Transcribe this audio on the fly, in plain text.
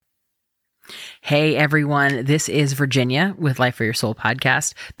Hey everyone, this is Virginia with Life for Your Soul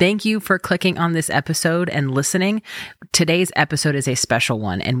podcast. Thank you for clicking on this episode and listening. Today's episode is a special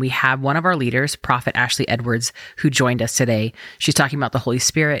one, and we have one of our leaders, Prophet Ashley Edwards, who joined us today. She's talking about the Holy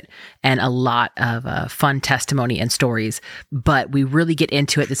Spirit and a lot of fun testimony and stories, but we really get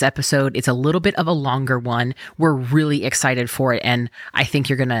into it this episode. It's a little bit of a longer one. We're really excited for it, and I think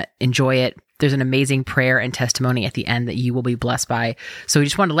you're going to enjoy it. There's an amazing prayer and testimony at the end that you will be blessed by. So we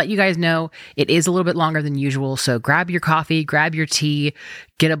just want to let you guys know it is a little bit longer than usual. So grab your coffee, grab your tea,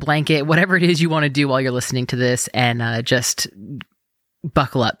 get a blanket, whatever it is you want to do while you're listening to this, and just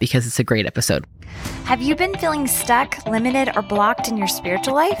buckle up because it's a great episode. Have you been feeling stuck, limited, or blocked in your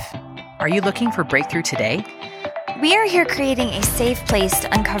spiritual life? Are you looking for breakthrough today? We are here creating a safe place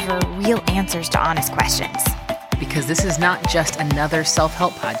to uncover real answers to honest questions. Because this is not just another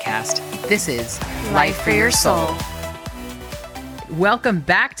self-help podcast. This is Life for Your Soul. Welcome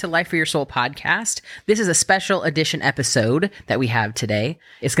back to Life for Your Soul podcast. This is a special edition episode that we have today.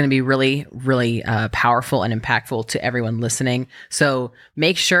 It's going to be really, really powerful and impactful to everyone listening. So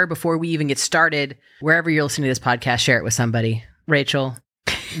make sure before we even get started, wherever you're listening to this podcast, share it with somebody. Rachel,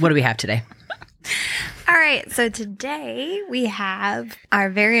 what do we have today? All right. So today we have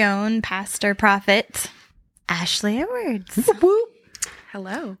our very own pastor prophet, Ashley Edwards. Whoop, whoop.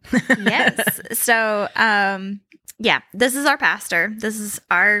 Hello. Yes. So, this is our pastor. This is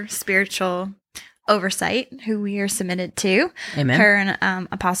our spiritual oversight who we are submitted to. Amen. Her and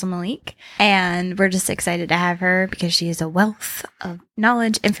Apostle Malik. And we're just excited to have her because she is a wealth of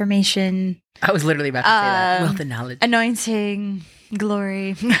knowledge, information. I was literally about to say that. Wealth of knowledge. Anointing,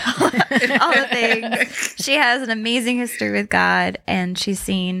 glory, all the things. She has an amazing history with God, and she's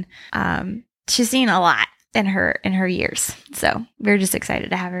seen a lot in her years. So we're just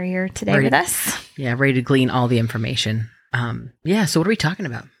excited to have her here today with us. Yeah, ready to glean all the information. So what are we talking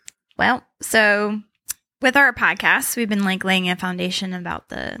about? Well, so with our podcast, we've been laying a foundation about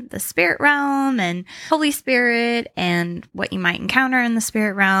the spirit realm and Holy Spirit and what you might encounter in the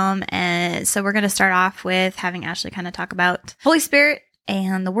spirit realm. And so we're going to start off with having Ashley kind of talk about Holy Spirit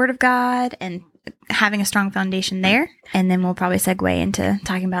and the Word of God and having a strong foundation there. And then we'll probably segue into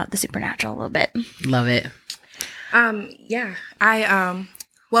talking about the supernatural a little bit. Love it. I'm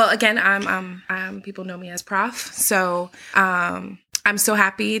people know me as Prof. So, I'm so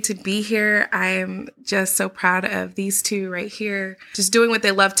happy to be here. I'm just so proud of these two right here, just doing what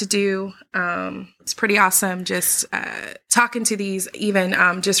they love to do. It's pretty awesome. Just, talking to these,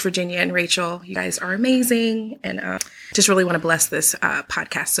 even, just Virginia and Rachel, you guys are amazing. And, just really want to bless this,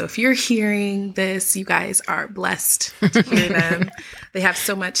 podcast. So if you're hearing this, you guys are blessed to hear them. They have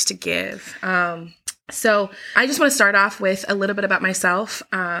so much to give. So I just want to start off with a little bit about myself.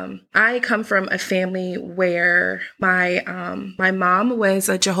 I come from a family where my mom was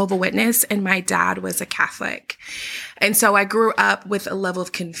a Jehovah's Witness and my dad was a Catholic. And so I grew up with a level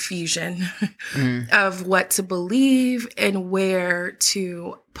of confusion of what to believe and where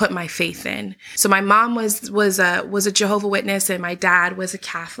to put my faith in. So my mom was a Jehovah's Witness and my dad was a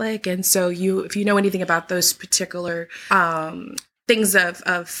Catholic. And so if you know anything about those particular things of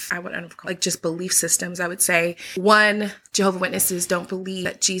I don't know, like just belief systems, I would say one, Jehovah's Witnesses don't believe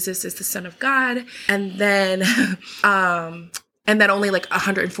that Jesus is the Son of God, and then only like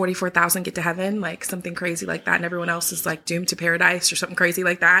 144,000 get to heaven, like something crazy like that, and everyone else is like doomed to paradise or something crazy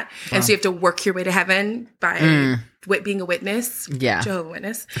like that. Wow. And so you have to work your way to heaven by being a witness, Jehovah's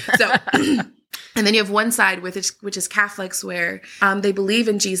Witness. So. And then you have one side which is Catholics, where they believe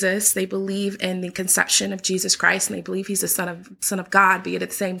in Jesus, they believe in the conception of Jesus Christ, and they believe he's the Son of God. But yet at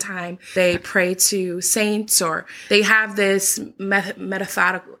the same time, they pray to saints, or they have this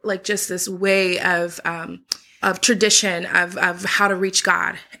methodical, like just this way of tradition of how to reach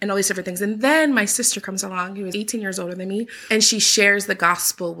God and all these different things. And then my sister comes along, who is 18 years older than me, and she shares the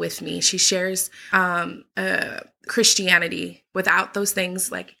gospel with me. She shares Christianity without those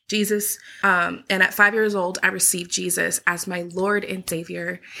things like Jesus. And at 5 years old, I received Jesus as my Lord and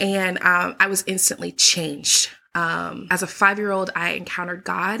Savior. And I was instantly changed. As a 5-year-old, I encountered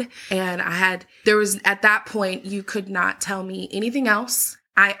God, and at that point, you could not tell me anything else.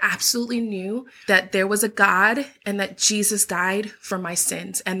 I absolutely knew that there was a God and that Jesus died for my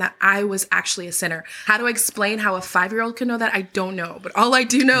sins and that I was actually a sinner. How do I explain how a 5-year-old can know that? I don't know. But all I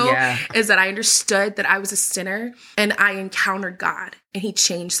do know is that I understood that I was a sinner and I encountered God and he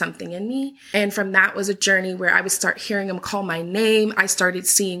changed something in me. And from that was a journey where I would start hearing him call my name. I started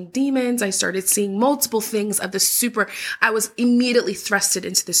seeing demons. I started seeing multiple things of the I was immediately thrusted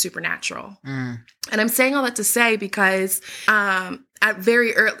into the supernatural. And I'm saying all that to say because, at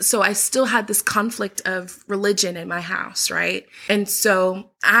very early, so I still had this conflict of religion in my house, right? And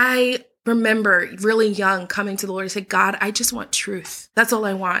so I remember really young coming to the Lord and say, God, I just want truth. That's all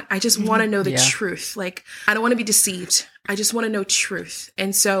I want. I just want to know the truth. Like, I don't want to be deceived. I just want to know truth.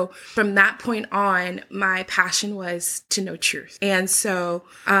 And so from that point on, my passion was to know truth. And so,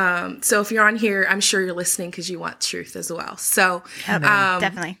 so if you're on here, I'm sure you're listening because you want truth as well. So,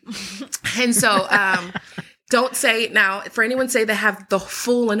 definitely. And so, don't say now for anyone say they have the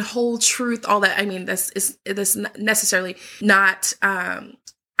full and whole truth, all that. I mean, this necessarily not,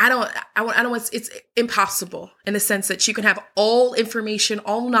 it's impossible in the sense that you can have all information,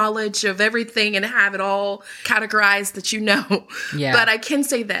 all knowledge of everything and have it all categorized that you know. Yeah. But I can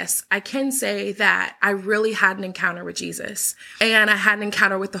say this. I can say that I really had an encounter with Jesus, and I had an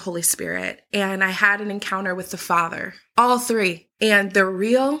encounter with the Holy Spirit, and I had an encounter with the Father, all three. And they're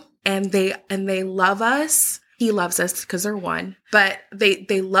real, and they love us. He loves us because they're one, but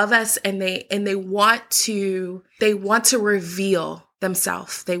they love us, and they want to reveal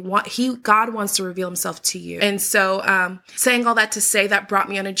themselves. God wants to reveal himself to you. And so, saying all that to say, that brought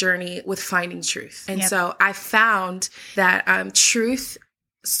me on a journey with finding truth. And so I found that, truth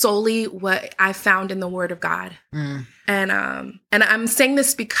solely what I found in the Word of God. And I'm saying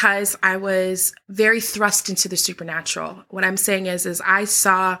this because I was very thrust into the supernatural. What I'm saying is I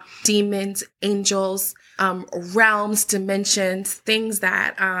saw demons, angels, realms, dimensions, things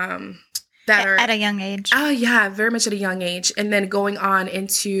that are at a young age. Oh yeah, very much at a young age. And then going on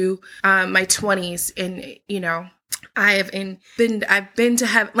into my 20s, and I've been to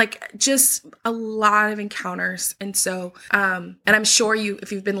have like just a lot of encounters. And so and I'm sure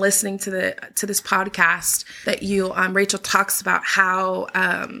if you've been listening to this podcast, that Rachel talks about how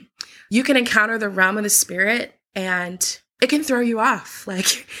you can encounter the realm of the spirit, and it can throw you off.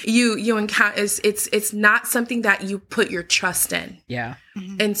 Like you encounter, it's not something that you put your trust in. Yeah.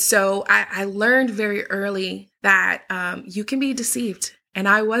 Mm-hmm. And so I learned very early that you can be deceived. And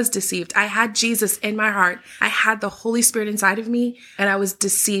I was deceived. I had Jesus in my heart. I had the Holy Spirit inside of me, and I was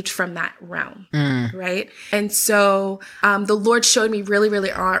deceived from that realm. Right. And so the Lord showed me really, really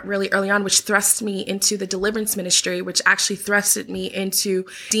early on, which thrust me into the deliverance ministry, which actually thrusted me into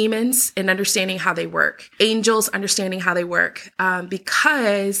demons and understanding how they work, angels, understanding how they work.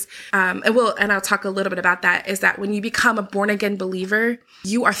 Because, and I'll talk a little bit about that, is that when you become a born again believer,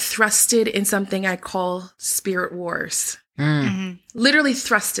 you are thrusted in something I call spirit wars. Mm-hmm. Literally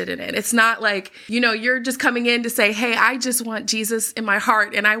thrusted in it. It's not like, you're just coming in to say, hey, I just want Jesus in my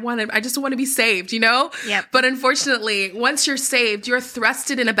heart, and I just want to be saved, Yep. But unfortunately, once you're saved, you're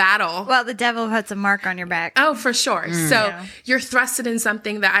thrusted in a battle. Well, the devil puts a mark on your back. Oh, for sure. So you're thrusted in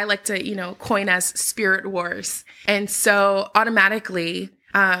something that I like to, coin as spirit wars. And so automatically,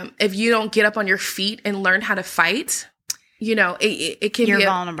 if you don't get up on your feet and learn how to fight, it can be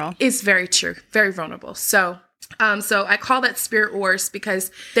vulnerable. It's very true. Very vulnerable. So I call that spirit wars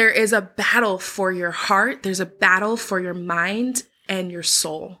because there is a battle for your heart. There's a battle for your mind and your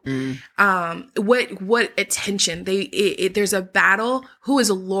soul. What attention there's a battle. Who is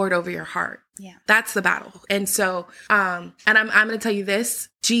a Lord over your heart? Yeah, that's the battle. And so, and I'm going to tell you this,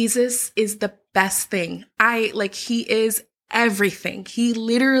 Jesus is the best thing. He is everything. He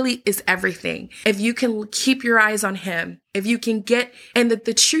literally is everything. If you can keep your eyes on him, if you can and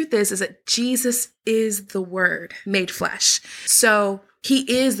the truth is that Jesus is the Word made flesh. So he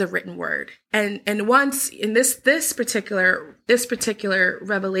is the written word. And once in this particular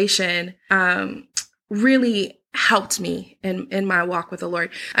revelation, really helped me in my walk with the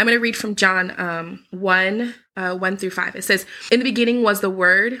Lord. I'm going to read from John 1:1-5. It says, "In the beginning was the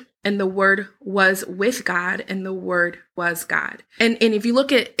Word, and the Word was with God, and the Word was God." And if you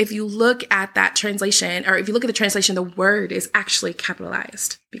look at that translation, or if you look at the translation, the Word is actually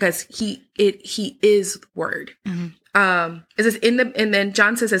capitalized because he is the Word. Mm-hmm. It says and then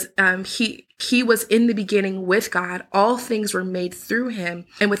John says, he was in the beginning with God. All things were made through him,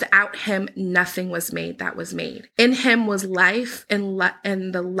 and without him, nothing was made that was made. In him was life, and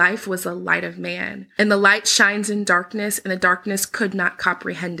the life was the light of man. And the light shines in darkness, and the darkness could not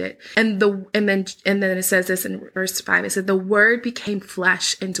comprehend it. And then it says this in verse 5. It said, "The Word became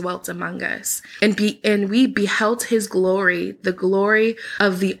flesh and dwelt among us, and we beheld his glory, the glory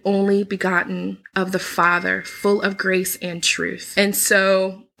of the only begotten of the Father, full of grace and truth." And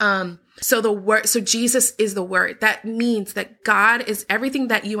so, so Jesus is the Word. That means that God is everything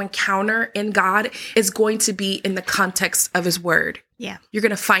that you encounter in God is going to be in the context of his Word. Yeah. You're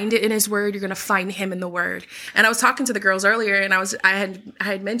going to find it in his Word. You're going to find him in the Word. And I was talking to the girls earlier, and I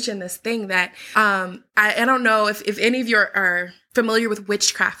had mentioned this thing that, I don't know if any of you are familiar with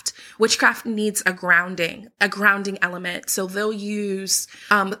witchcraft, witchcraft needs a grounding element. So they'll use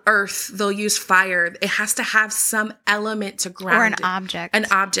earth, they'll use fire. It has to have some element to ground. Or an object. An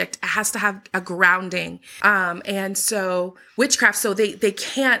object. It has to have a grounding. And so witchcraft, so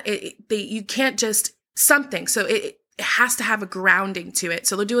you can't just something. So it has to have a grounding to it.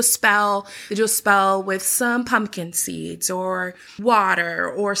 So they'll do a spell. They do a spell with some pumpkin seeds or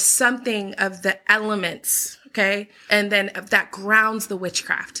water or something of the elements. Okay. And then that grounds the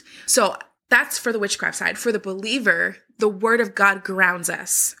witchcraft. So that's for the witchcraft side. For the believer, the word of God grounds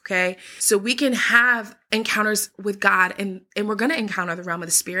us. Okay. So we can have encounters with God and we're going to encounter the realm of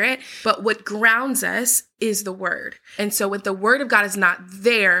the spirit, but what grounds us is the word. And so when the word of God is not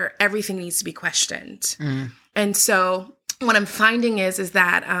there, everything needs to be questioned. And so what I'm finding is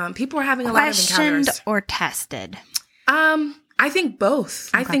that people are having a lot of encounters. Questioned or tested? I think both.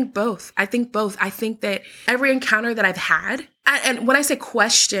 Okay. I think both. I think that every encounter that I've had, and when I say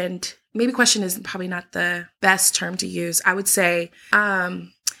questioned, maybe question is probably not the best term to use. I would say,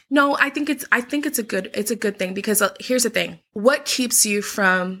 no, I think it's a good thing, because here's the thing. What keeps you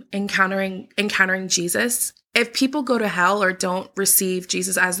from encountering Jesus? If people go to hell or don't receive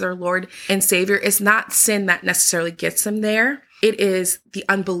Jesus as their Lord and Savior, it's not sin that necessarily gets them there. It is the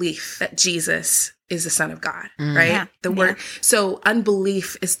unbelief that Jesus is the Son of God, right? Yeah. The word. So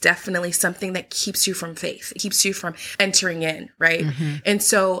unbelief is definitely something that keeps you from faith. It keeps you from entering in, right? And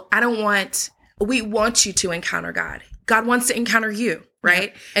so we want you to encounter God. God wants to encounter you,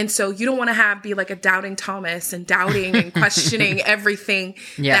 right? And so you don't want to be like a doubting Thomas and doubting and questioning everything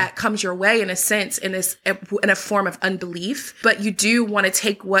that comes your way, in a sense, in a form of unbelief. But you do want to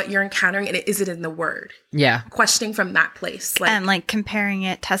take what you're encountering and is it in the word? Yeah. Questioning from that place. And like comparing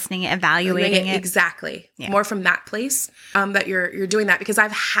it, testing it, evaluating it. Exactly. Yeah. More from that place that you're doing that, because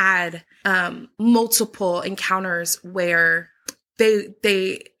I've had multiple encounters where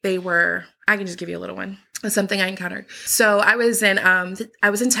they were, I can just give you a little one. Something I encountered. So I was in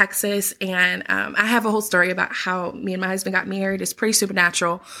Texas, and I have a whole story about how me and my husband got married. It's pretty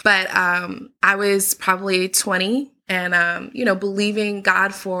supernatural, but I was probably 20 and believing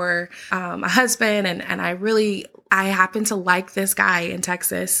God for a husband, and I happened to like this guy in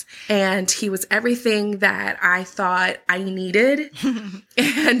Texas, and he was everything that I thought I needed.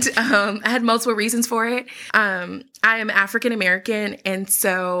 And I had multiple reasons for it. I am African American, and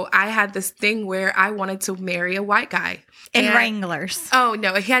so I had this thing where I wanted to marry a white guy. In Wranglers. Oh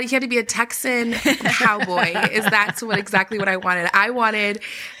no, he had to be a Texan cowboy. That's exactly what I wanted. I wanted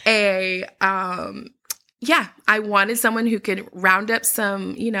I wanted someone who could round up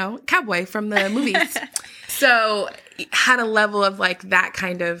some, cowboy from the movies. So had a level of like that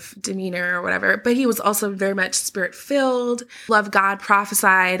kind of demeanor or whatever, but he was also very much spirit filled, loved God,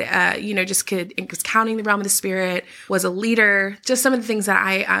 prophesied, was counting the realm of the spirit, was a leader, just some of the things that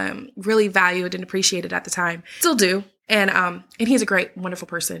I really valued and appreciated at the time. Still do. And he's a great, wonderful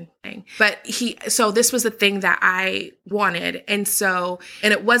person. But so this was the thing that I wanted. And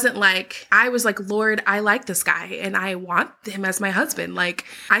it wasn't like, I was like, Lord, I like this guy and I want him as my husband. Like,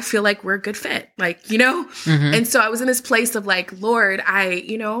 I feel like we're a good fit, And so I was in this place of like, Lord,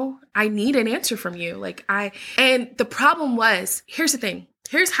 I need an answer from you. And the problem was, here's the thing.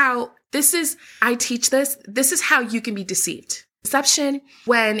 Here's how I teach this. This is how you can be deceived. Deception,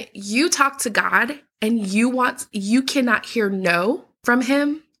 when you talk to God and you cannot hear no from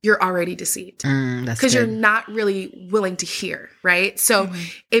him, you're already deceived because you're not really willing to hear, right? So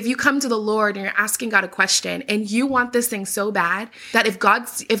if you come to the Lord and you're asking God a question and you want this thing so bad that if God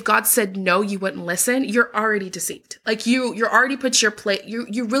said no, you wouldn't listen, you're already deceived. Like you're already put your plate.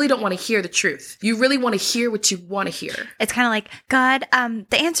 You really don't want to hear the truth. You really want to hear what you want to hear. It's kind of like, God,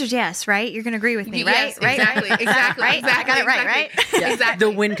 the answer's yes, right? You're going to agree with me, right? Yes, exactly. Right? I got it right? Yeah. Exactly.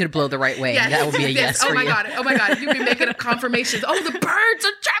 The wind could blow the right way. Yes. That would be a yes for you. Oh my God. You'd be making up confirmations. Oh, the birds are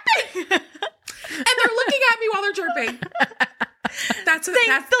chirping. And they're looking at me while they're chirping. That's the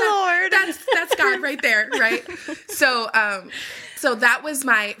Lord. That's God right there, right? So that was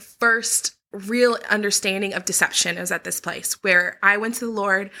my first real understanding of deception. Is at this place where I went to the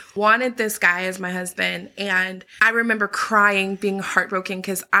Lord, wanted this guy as my husband, and I remember crying, being heartbroken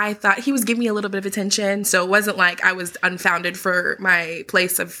because I thought he was giving me a little bit of attention. So it wasn't like I was unfounded for my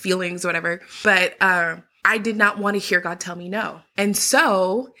place of feelings or whatever, but I did not want to hear God tell me no. And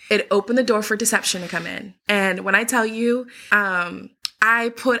so it opened the door for deception to come in. And when I tell you,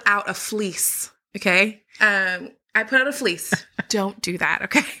 I put out a fleece, okay? I put out a fleece. Don't do that,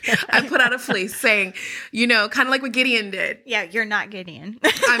 okay? I put out a fleece saying, kind of like what Gideon did. Yeah, you're not Gideon.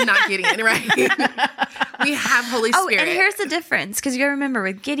 I'm not Gideon, right? We have Holy Oh, Spirit. and here's the difference, because you gotta remember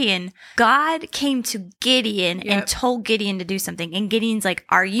with Gideon, God came to Gideon and told Gideon to do something. And Gideon's like,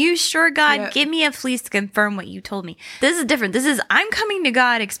 are you sure, God? Yep. Give me a fleece to confirm what you told me. This is different. This is, I'm coming to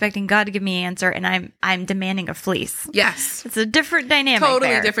God expecting God to give me an answer, and I'm demanding a fleece. Yes. It's a different dynamic.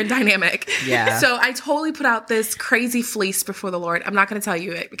 Totally there. different dynamic. Yeah. So I totally put out this crazy fleece before the Lord. I'm not going to tell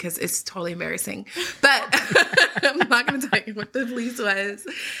you it because it's totally embarrassing, but I'm not going to tell you what the fleece was.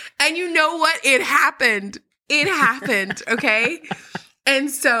 And you know what? It happened. It happened. Okay.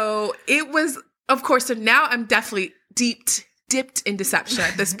 And so it was, of course, so now I'm definitely dipped in deception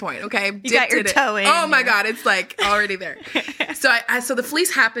at this point. Okay. You got your toe in. Oh my God. It's like already there. So so the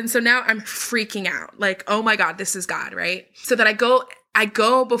fleece happened. So now I'm freaking out. Like, oh my God, this is God. Right. So that I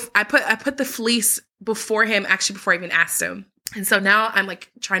put the fleece before him, actually before I even asked him. And so now I'm like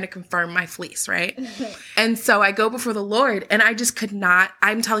trying to confirm my fleece, right? And so I go before the Lord and I just could not,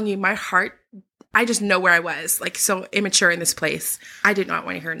 I'm telling you, my heart, I just know where I was, like so immature in this place. I did not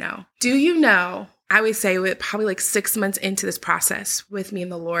want to hear no. Do you know, I would say with probably like 6 months into this process with me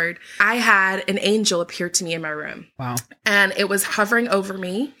and the Lord, I had an angel appear to me in my room. Wow. And it was hovering over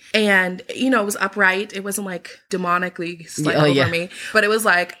me and, it was upright. It wasn't like demonically over me, but it was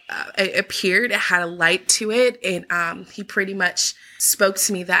like, it appeared, it had a light to it. And, he pretty much spoke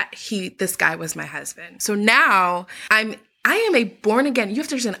to me that this guy was my husband. So now I am a born again, you have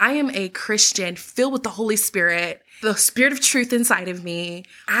to understand, I am a Christian filled with the Holy Spirit, the spirit of truth inside of me.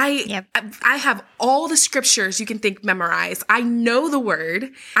 I have all the scriptures you can think memorized. I know the word.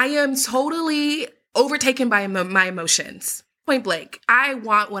 I am totally overtaken by my emotions. Point blank. I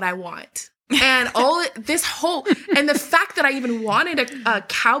want what I want. And and the fact that I even wanted a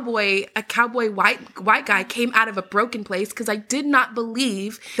cowboy white guy came out of a broken place because I did not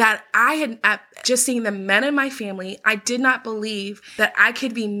believe that I had just seeing the men in my family. I did not believe that I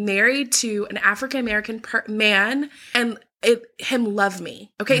could be married to an African-American man and him love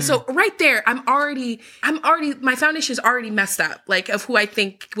me. Okay. Mm. So right there, I'm already, my foundation is already messed up, like of who I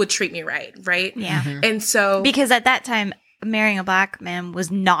think would treat me right. Right. Yeah. Mm-hmm. And so, because at that time, marrying a black man was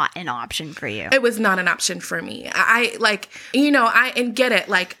not an option for you. It was not an option for me. I get it.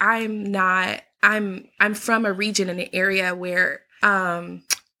 Like I'm from a region in an area where, where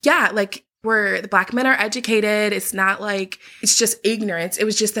the black men are educated. It's not like it's just ignorance. It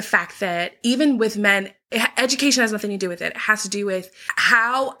was just the fact that even with men, education has nothing to do with it. It has to do with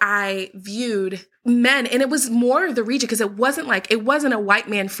how I viewed men. And it was more of the region because it wasn't a white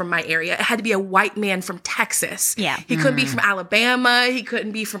man from my area. It had to be a white man from Texas. Yeah. He couldn't be from Alabama. He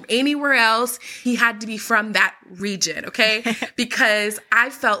couldn't be from anywhere else. He had to be from that region. Okay. Because I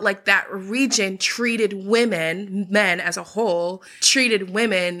felt like that region treated men as a whole, treated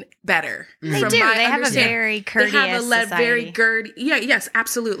women better. They do. They have a very courteous society. Yes,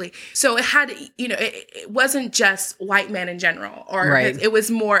 absolutely. So it had, it wasn't just white men in general, or right. It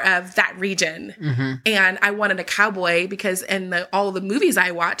was more of that region. Mm-hmm. And I wanted a cowboy because in all the movies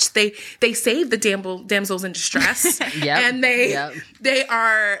I watched, they save the damsels in distress. Yep. And they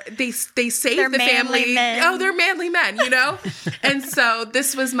save they're the family. Men. Oh, they're manly men, And so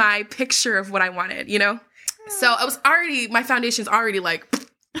this was my picture of what I wanted, So my foundation's already like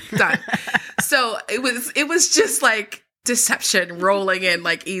done. So it was just like deception rolling in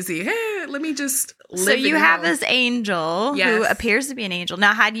like easy. Hey, let me just live. So you have this angel yes. who appears to be an angel.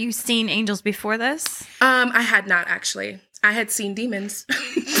 Now, had you seen angels before this? I had not actually. I had seen demons,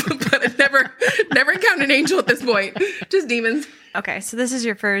 but I never encountered an angel at this point. Just demons. Okay, so this is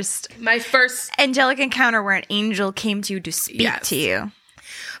my first angelic encounter where an angel came to you to speak to you.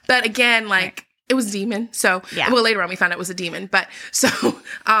 But again, it was a demon. So, well, later on we found out it was a demon. But so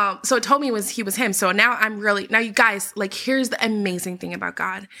it told me he was him. So now you guys, here's the amazing thing about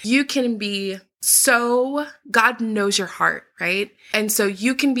God. You can be God knows your heart, right? And so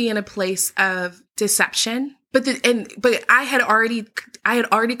you can be in a place of deception. But I had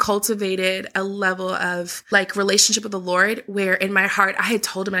already cultivated a level of relationship with the Lord where in my heart, I had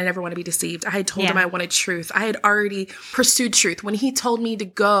told him I never want to be deceived. I had told him I wanted truth. I had already pursued truth. When he told me to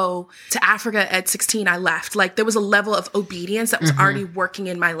go to Africa at 16, I left. There was a level of obedience that was already working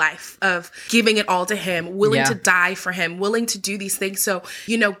in my life of giving it all to him, willing to die for him, willing to do these things. So,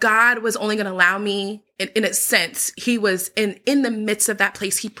 God was only going to allow me in a sense, he was in the midst of that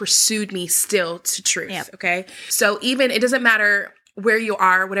place. He pursued me still to truth. Yep. Okay. So even, it doesn't matter where you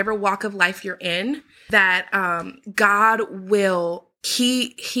are, whatever walk of life you're in, that, God will,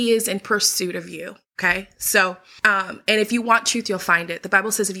 he is in pursuit of you. Okay. So, and if you want truth, you'll find it. The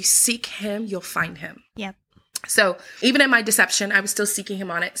Bible says if you seek him, you'll find him. Yep. So even in my deception, I was still seeking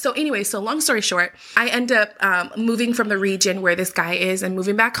him on it. So anyway, so long story short, I end up moving from the region where this guy is and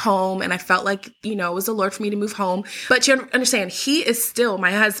moving back home. And I felt like, it was the Lord for me to move home. But you understand, he is still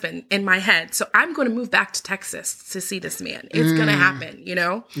my husband in my head. So I'm going to move back to Texas to see this man. It's going to happen,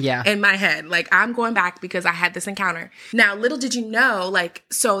 Yeah. in my head. Like, I'm going back because I had this encounter. Now, little did you know,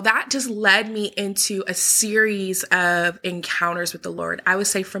 so that just led me into a series of encounters with the Lord. I would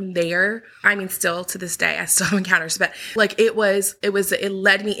say from there, still to this day, I still have encounters, but it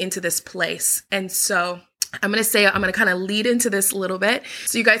led me into this place. And so I'm going to kind of lead into this a little bit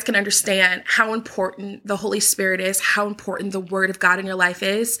so you guys can understand how important the Holy Spirit is, how important the Word of God in your life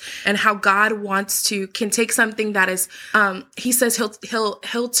is, and how God can take something that is, he says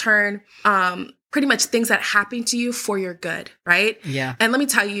he'll turn, pretty much things that happen to you for your good, right? Yeah. And let me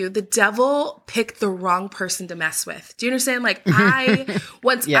tell you, the devil picked the wrong person to mess with. Do you understand?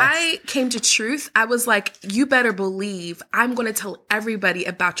 Once Yes. I came to truth, I was like, you better believe I'm going to tell everybody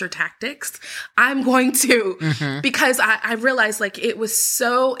about your tactics. I'm going to, because I realized it's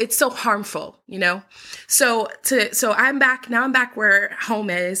so harmful, So I'm back where home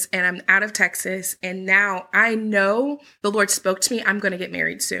is, and I'm out of Texas. And now I know the Lord spoke to me. I'm going to get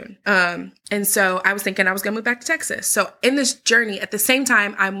married soon. And so I was thinking I was going to move back to Texas. So in this journey, at the same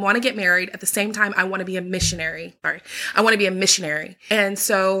time, I want to get married. At the same time, I want to be a missionary. And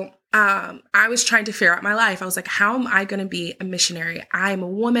so I was trying to figure out my life. I was like, how am I going to be a missionary? I'm a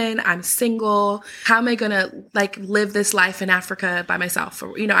woman. I'm single. How am I going to live this life in Africa by myself?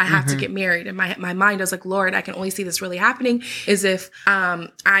 Or, I have to get married. In my mind, I was like, Lord, I can only see this really happening is if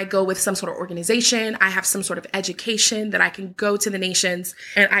I go with some sort of organization. I have some sort of education that I can go to the nations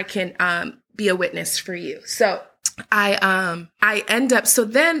and I can be a witness for you. So I end up, so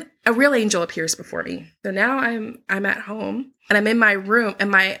then a real angel appears before me. So now I'm at home and I'm in my room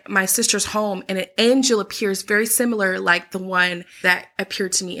and my sister's home, and an angel appears very similar like the one that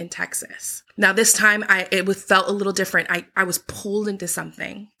appeared to me in Texas. Now this time it felt a little different. I was pulled into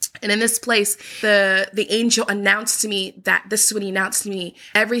something. And in this place, the angel announced to me this is what he announced to me: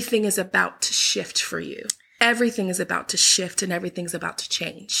 everything is about to shift for you. Everything is about to shift and everything's about to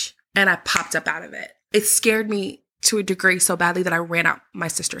change. And I popped up out of it. It scared me to a degree so badly that I ran out my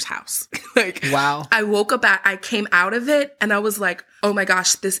sister's house. Wow. I woke up I came out of it and I was like, oh my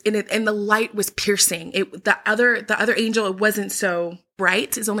gosh, and the light was piercing. The other angel, it wasn't so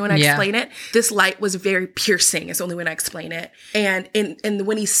bright is the only way I explain it. This light was very piercing is the only way I explain it. And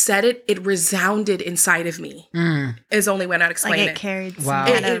when he said it, it resounded inside of me is the only way I'd explain it. It carried some Wow.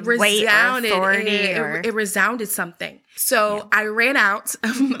 kind It of weight resounded, or authority. it resounded something. So I ran out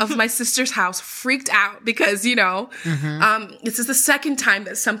of my sister's house, freaked out because, this is the second time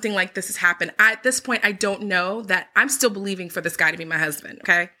that something like this has happened. At this point, I don't know that I'm still believing for this guy to be my husband.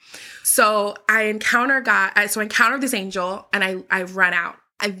 Okay. So I encounter God. I encountered this angel and I run out.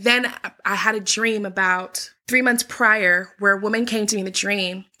 Then I had a dream about 3 months prior where a woman came to me in the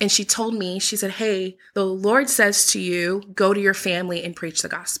dream and she told me, she said, hey, the Lord says to you, go to your family and preach the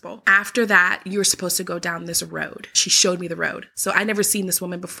gospel. After that, you're supposed to go down this road. She showed me the road. So I never seen this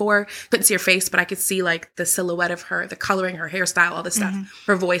woman before. Couldn't see her face, but I could see the silhouette of her, the coloring, her hairstyle, all this stuff,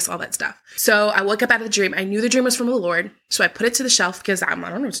 her voice, all that stuff. So I woke up out of the dream. I knew the dream was from the Lord. So I put it to the shelf because I don't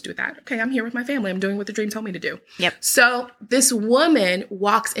know what to do with that. Okay, I'm here with my family. I'm doing what the dream told me to do. Yep. So this woman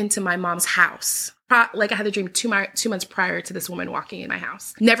walks into my mom's house. I had the dream 2 months prior to this woman walking in my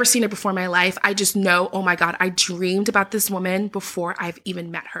house. Never seen her before in my life. I just know, oh my God, I dreamed about this woman before I've even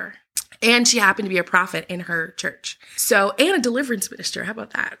met her. And she happened to be a prophet in her church. So, and a deliverance minister. How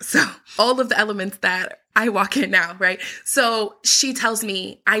about that? So all of the elements that I walk in now, right? So she tells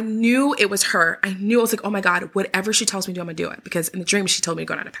me, I knew it was her. I was like, oh my God, whatever she tells me to do, I'm gonna do it. Because in the dream, she told me to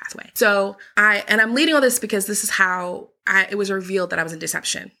go down a pathway. So I'm leading all this because this is how it was revealed that I was in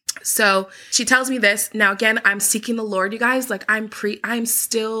deception. So she tells me this. Now, again, I'm seeking the Lord, you guys. I'm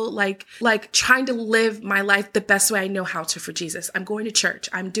still trying to live my life the best way I know how to for Jesus. I'm going to church.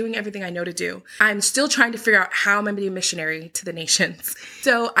 I'm doing everything I know to do. I'm still trying to figure out how I'm going to be a missionary to the nations.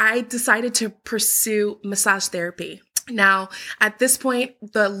 So I decided to pursue massage therapy. Now, at this point,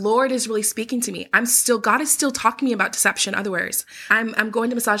 the Lord is really speaking to me. God is still talking to me about deception. Other words, I'm going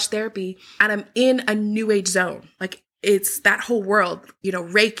to massage therapy and I'm in a new age zone. It's that whole world,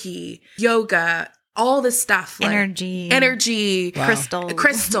 Reiki, yoga, all this stuff. Energy, wow.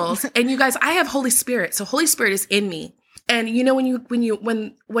 crystals. And you guys, I have Holy Spirit. So Holy Spirit is in me. And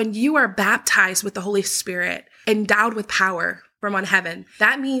when you are baptized with the Holy Spirit, endowed with power from on heaven,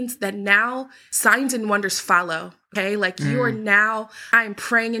 that means that now signs and wonders follow. Okay. Like you are now, I'm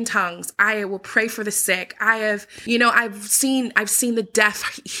praying in tongues. I will pray for the sick. I have, I've seen the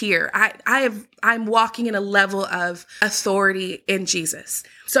deaf here. I'm walking in a level of authority in Jesus.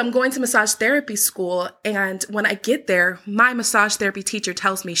 So I'm going to massage therapy school. And when I get there, my massage therapy teacher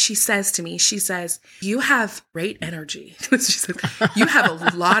tells me, she says, you have great energy. She says, you have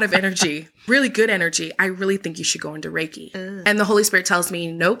a lot of energy, really good energy. I really think you should go into Reiki. And the Holy Spirit tells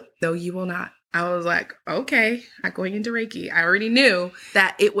me, nope, no, you will not. I was like, okay, I'm going into Reiki. I already knew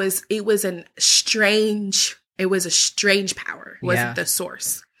that it was a strange power. It wasn't the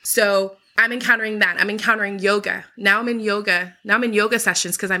source. So I'm encountering that. I'm encountering yoga. Now I'm in yoga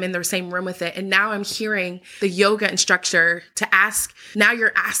sessions because I'm in the same room with it. And now I'm hearing the yoga instructor to ask, now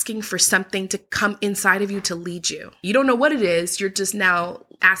you're asking for something to come inside of you to lead you. You don't know what it is. You're just now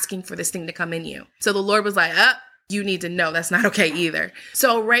asking for this thing to come in you. So the Lord was like, you need to know that's not okay either.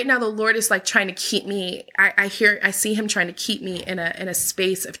 So right now the Lord is like trying to keep me, I see him trying to keep me in a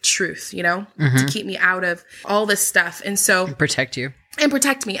space of truth, to keep me out of all this stuff. And so protect you. And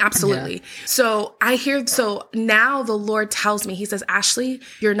protect me, absolutely. Yeah. So now the Lord tells me, he says, Ashley,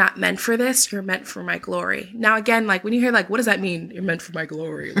 you're not meant for this. You're meant for my glory. Now, again, like when you hear like, what does that mean? You're meant for my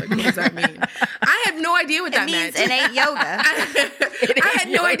glory. Like, what does that mean? I had no idea what that meant. It ain't yoga. I had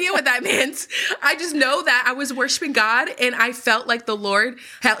no idea what that meant. I just know that I was worshiping God and I felt like the Lord,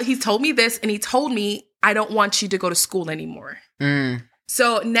 he told me this and he told me, I don't want you to go to school anymore.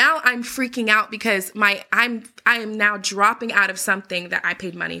 So now I'm freaking out because I am now dropping out of something that I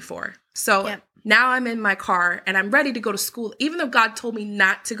paid money for. So now I'm in my car and I'm ready to go to school. Even though God told me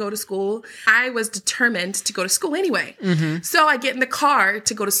not to go to school, I was determined to go to school anyway. So I get in the car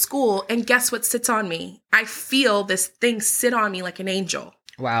to go to school and guess what sits on me? I feel this thing sit on me like an angel.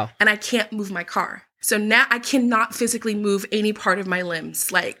 Wow. And I can't move my car. So now I cannot physically move any part of my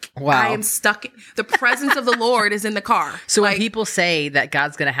limbs. Like, wow. I am stuck. The presence of the Lord is in the car. So when people say that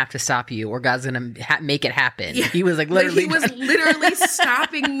God's going to have to stop you or God's going to make it happen, he was like literally. He was literally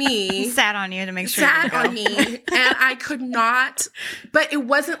stopping me. He sat on you to make sure Sat on me. And I could not. But it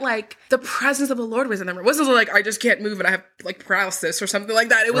wasn't like the presence of the Lord was in the room. It wasn't like I just can't move and I have like paralysis or something like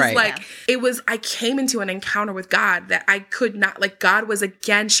that. It was I came into an encounter with God that I could not, like God was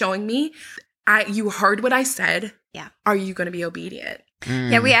again showing me, you heard what I said. Yeah. Are you going to be obedient?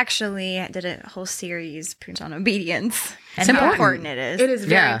 Yeah, we actually did a whole series on obedience and how important it is. It is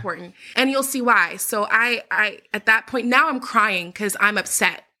very important. And you'll see why. So I at that point, now I'm crying because I'm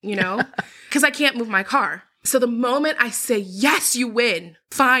upset, because I can't move my car. So the moment I say, yes, you win,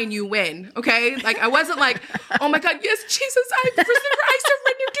 fine, you win. Okay. Like I wasn't like, oh my God, yes, Jesus, I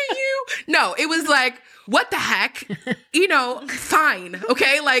surrender to you. No, it was like, what the heck? Fine.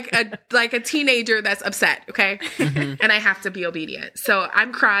 Okay. Like a teenager that's upset. Okay. And I have to be obedient. So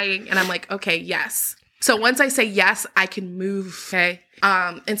I'm crying and I'm like, okay, yes. So once I say yes, I can move. Okay.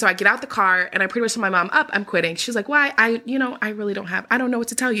 And so I get out the car and I pretty much tell my mom, I'm quitting. She's like, why? I really I don't know what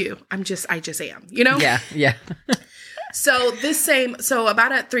to tell you. I just am, Yeah. Yeah. So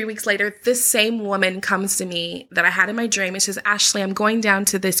about 3 weeks later, this same woman comes to me that I had in my dream. And she says, Ashley, I'm going down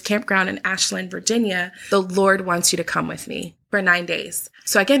to this campground in Ashland, Virginia. The Lord wants you to come with me for 9 days.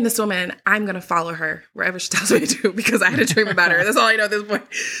 So again, this woman, I'm going to follow her wherever she tells me to because I had a dream about her. That's all I know at this point.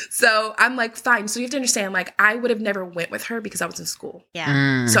 So I'm like, fine. So you have to understand, like, I would have never went with her because I was in school.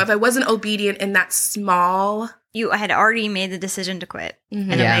 Yeah. So if I wasn't obedient in that small... You had already made the decision to quit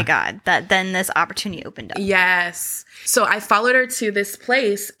and obey God. Then this opportunity opened up. Yes. So I followed her to this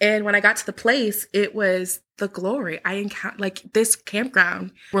place. And when I got to the place, it was the glory. I encountered, like, this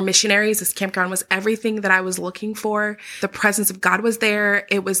campground were missionaries. This campground was everything that I was looking for. The presence of God was there.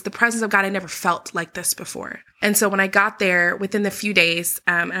 It was the presence of God I never felt like this before. And so when I got there, within the few days,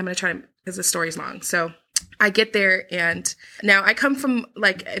 I'm going to try to, because the story's long. So I get there and now I come from,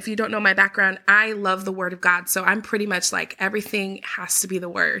 like, if you don't know my background, I love the word of God. So I'm pretty much like everything has to be the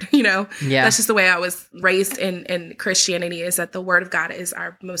word, Yeah. That's just the way I was raised in Christianity, is that the word of God is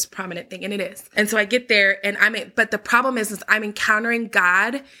our most prominent thing. And it is. And so I get there and but the problem is I'm encountering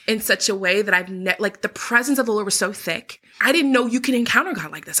God in such a way that like the presence of the Lord was so thick. I didn't know you can encounter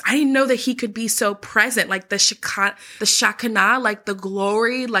God like this. I didn't know that he could be so present, like the Shekinah, like the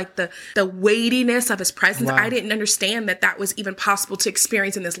glory, like the weightiness of his presence. Wow. I didn't understand that was even possible to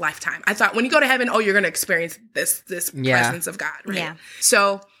experience in this lifetime. I thought when you go to heaven, you're going to experience this presence of God, right? Yeah.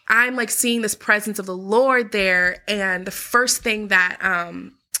 So I'm like seeing this presence of the Lord there. And the first thing that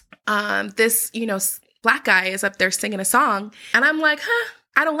this, Black guy is up there singing a song. And I'm like,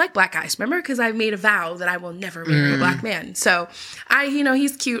 I don't like black guys, remember? Because I've made a vow that I will never marry a black man. So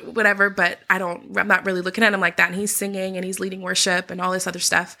he's cute, whatever, but I'm not really looking at him like that. And he's singing and he's leading worship and all this other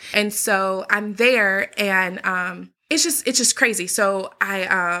stuff. And so I'm there and it's just crazy. So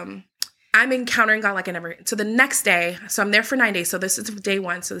I'm encountering God like I never. So the next day, so I'm there for 9 days. So this is day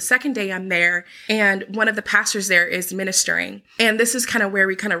one. So the second day I'm there and one of the pastors there is ministering. And this is kind of where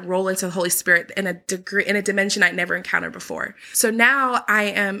we kind of roll into the Holy Spirit in a dimension I'd never encountered before. So now I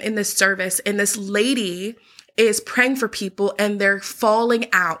am in this service and this lady is praying for people and they're falling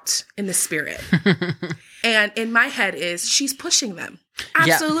out in the spirit. And in my head she's pushing them.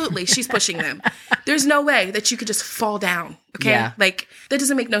 Absolutely. Yep. She's pushing them. There's no way that you could just fall down. Okay. Yeah. Like that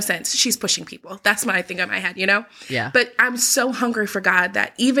doesn't make no sense. She's pushing people. That's what I think in my head, Yeah. But I'm so hungry for God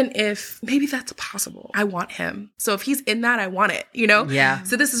that even if maybe that's possible, I want him. So if he's in that, I want it, Yeah.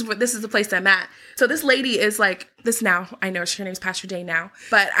 So this is the place that I'm at. So this lady is like this now. I know her name's Pastor Day now,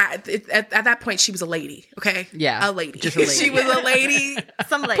 but at that point she was a lady. Okay. Yeah. A lady. Just a lady. She was a lady.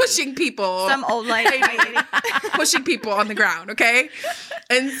 Some lady. Pushing people. Some old lady. Pushing people on the ground. Okay.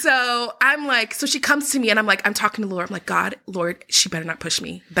 And so I'm like, so she comes to me and I'm like, I'm talking to the Lord. I'm like, God, Lord, she better not push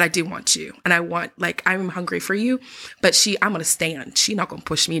me, but I do want you. And I'm hungry for you, but I'm going to stand. She's not going to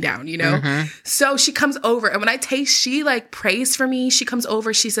push me down, Mm-hmm. So she comes over and when I taste, she like prays for me. She comes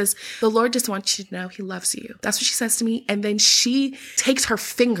over. She says, the Lord just wants you to know he loves you. That's what she says to me. And then she takes her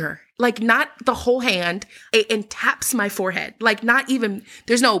finger, like not the whole hand, and taps my forehead. Like not even,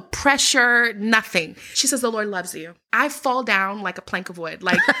 there's no pressure, nothing. She says, the Lord loves you. I fall down like a plank of wood.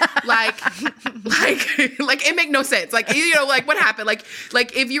 Like it make no sense. Like, like what happened? Like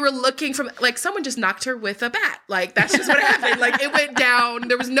if you were looking from, like someone just knocked her with a bat. Like that's just what happened. Like it went down.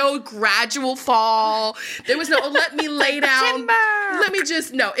 There was no gradual fall. There was no, let me lay down. Timber. Let me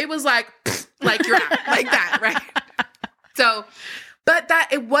just, no, it was like you're out like that. Right. So, but that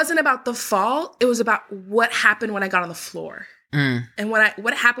it wasn't about the fall. It was about what happened when I got on the floor. And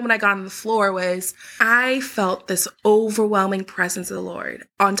what happened when I got on the floor was I felt this overwhelming presence of the Lord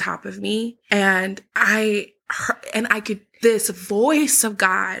on top of me. And this voice of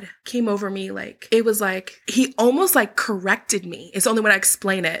God came over me. Like, it was like, he almost like corrected me. It's only when I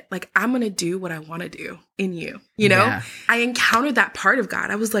explain it, like, I'm going to do what I want to do in you, Yeah. I encountered that part of God.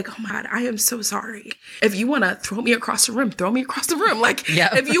 I was like, oh my God, I am so sorry. If you want to throw me across the room, throw me across the room. Like,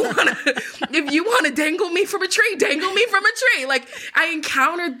 if you want to dangle me from a tree, dangle me from a tree. Like, I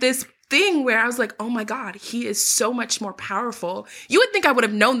encountered this thing where I was like, oh my God, he is so much more powerful. You would think I would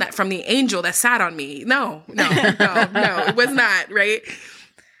have known that from the angel that sat on me. No, it was not, right?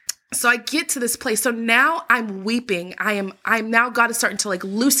 So I get to this place. So now I'm weeping. I'm now God is starting to like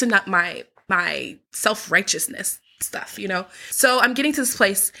loosen up my self-righteousness stuff, So I'm getting to this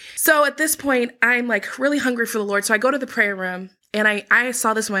place. So at this point, I'm like really hungry for the Lord. So I go to the prayer room. And I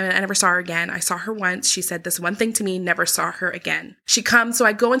saw this woman. I never saw her again. I saw her once. She said this one thing to me, never saw her again. She comes. So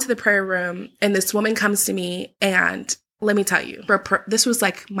I go into the prayer room and this woman comes to me and let me tell you, this was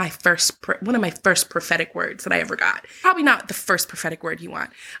like one of my first prophetic words that I ever got. Probably not the first prophetic word you want.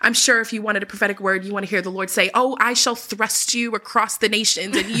 I'm sure if you wanted a prophetic word, you want to hear the Lord say, oh, I shall thrust you across the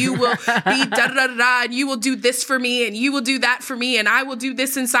nations and you will be da-da-da-da-da and you will do this for me and you will do that for me and I will do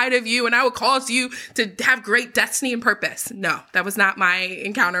this inside of you and I will cause you to have great destiny and purpose. No, that was not my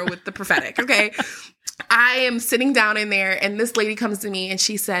encounter with the prophetic, okay? I am sitting down in there and this lady comes to me and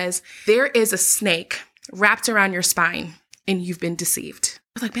she says, there is a snake wrapped around your spine and you've been deceived. I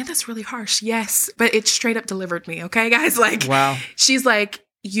was like, man, that's really harsh. Yes. But it straight up delivered me. Okay, guys? Like, wow. She's like,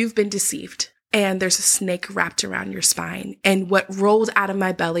 you've been deceived and there's a snake wrapped around your spine. And what rolled out of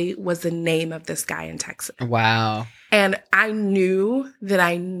my belly was the name of this guy in Texas. Wow. And I knew that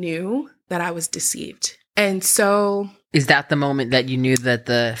I was deceived. And so... Is that the moment that you knew that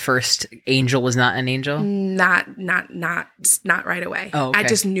the first angel was not an angel? Not right away. Oh, okay. I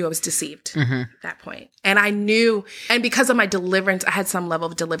just knew I was deceived at that point. And I knew, and because of my deliverance, I had some level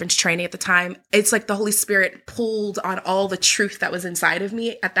of deliverance training at the time. It's like the Holy Spirit pulled on all the truth that was inside of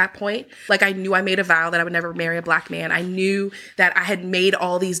me at that point. Like I knew I made a vow that I would never marry a black man. I knew that I had made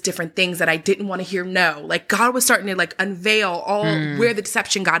all these different things that I didn't want to hear no. Like God was starting to like unveil all where the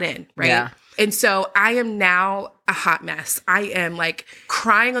deception got in, right? Yeah. And so I am now a hot mess. I am like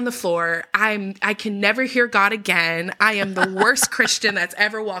crying on the floor. I can never hear God again. I am the worst Christian that's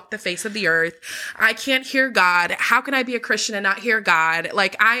ever walked the face of the earth. I can't hear God. How can I be a Christian and not hear God?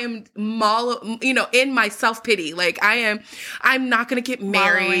 Like I am, in my self-pity. Like I'm not going to get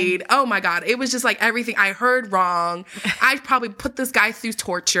married. Oh my God. It was just like everything I heard wrong. I probably put this guy through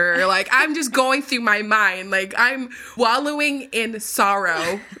torture. Like I'm just going through my mind. Like I'm wallowing in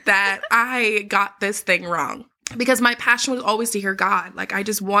sorrow that I got this thing wrong. because my passion was always to hear God. Like I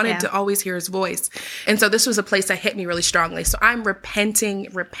just wanted to always hear his voice. And so this was a place that hit me really strongly. So I'm repenting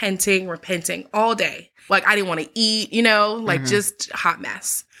all day. Like I didn't want to eat, like just hot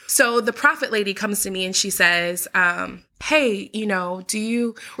mess. So the prophet lady comes to me and she says, hey,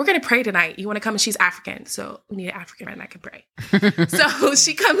 we're going to pray tonight. You want to come? And she's African. So we need an African man that can pray. So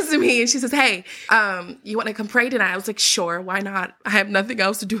she comes to me and she says, hey, you want to come pray tonight? I was like, sure. Why not? I have nothing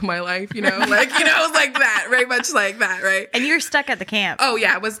else to do in my life, it was like that, very much like that. Right. And you were stuck at the camp. Oh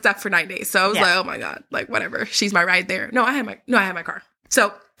yeah. I was stuck for 9 days. So I was like, oh my God, like whatever. She's my ride there. I had my car.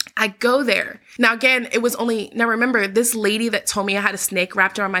 So I go there. Now, again, remember this lady that told me I had a snake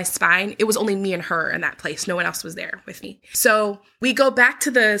wrapped around my spine. It was only me and her in that place. No one else was there with me. So we go back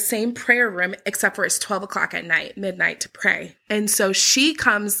to the same prayer room, except for it's 12 o'clock at night, midnight to pray. And so she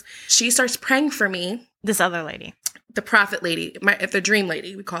starts praying for me. This other lady. The prophet lady, the dream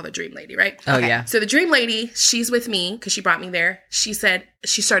lady, we call the dream lady, right? Oh, okay. Yeah. So the dream lady, she's with me because she brought me there. She said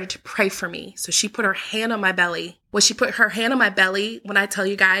she started to pray for me. So she put her hand on my belly. When she put her hand on my belly, when I tell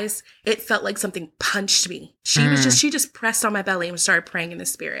you guys, it felt like something punched me. She just pressed on my belly and started praying in the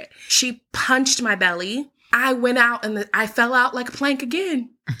spirit. She punched my belly. I went out and I fell out like a plank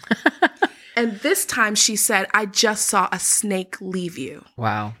again. And this time she said, I just saw a snake leave you.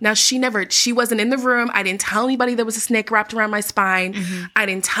 Wow. Now she wasn't in the room. I didn't tell anybody there was a snake wrapped around my spine. Mm-hmm. I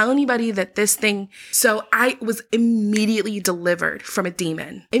didn't tell anybody that this thing. So I was immediately delivered from a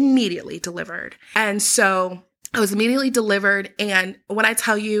demon, immediately delivered. And so I was immediately delivered. And when I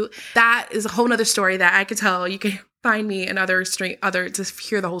tell you, that is a whole nother story that I could tell. You can find me in other to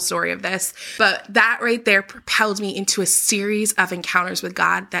hear the whole story of this. But that right there propelled me into a series of encounters with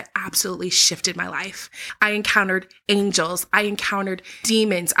God that absolutely shifted my life. I encountered angels. I encountered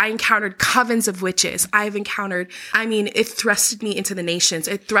demons. I encountered covens of witches. it thrusted me into the nations.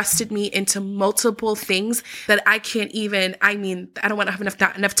 It thrusted me into multiple things that I don't want to have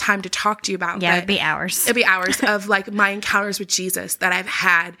enough time to talk to you about. Yeah, it'd be hours. It'd be hours of like my encounters with Jesus that I've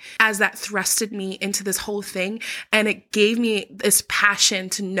had as that thrusted me into this whole thing. And it gave me this passion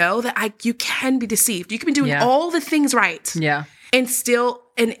to know that you can be deceived. You can be doing all the things right. Yeah. And still,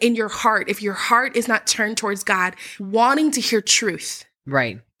 and in your heart, if your heart is not turned towards God, wanting to hear truth.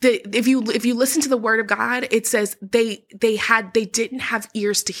 Right. If you listen to the word of God, it says they didn't have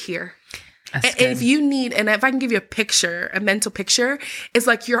ears to hear. And if I can give you a mental picture, it's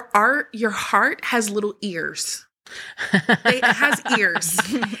like your heart has little ears. It has ears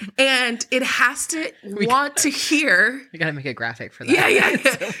and it has to want to hear. We gotta make a graphic for that. Yeah.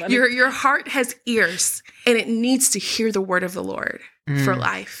 So your heart has ears and it needs to hear the word of the Lord for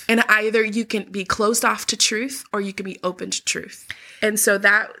life. And either you can be closed off to truth or you can be open to truth. And so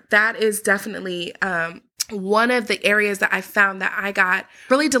that is definitely one of the areas that I found that I got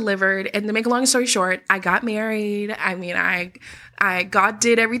really delivered. And to make a long story short, I got married. God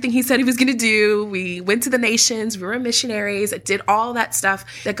did everything he said he was going to do. We went to the nations. We were missionaries. I did all that stuff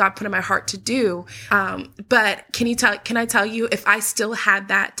that God put in my heart to do. But can I tell you, if I still had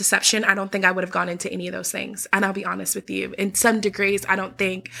that deception, I don't think I would have gone into any of those things. And I'll be honest with you, in some degrees, I don't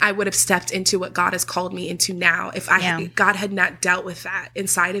think I would have stepped into what God has called me into now if God had not dealt with that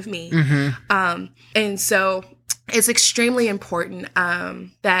inside of me. Mm-hmm. And so it's extremely important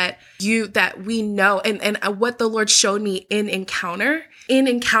that we know, and what the Lord showed me in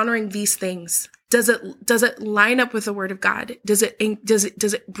encountering these things. Does it line up with the word of God? Does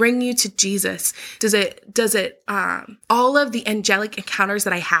it bring you to Jesus? Does it all of the angelic encounters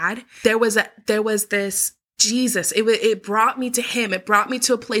that I had, there was this Jesus. It brought me to him. It brought me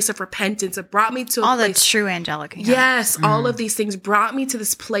to a place of repentance. It brought me to all the true angelic encounters. Yes, all of these things brought me to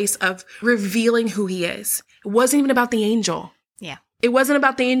this place of revealing who he is. It wasn't even about the angel. Yeah. It wasn't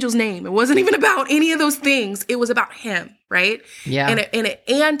about the angel's name. It wasn't even about any of those things. It was about him, right? Yeah.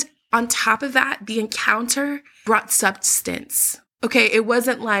 And on top of that, the encounter brought substance. Okay, it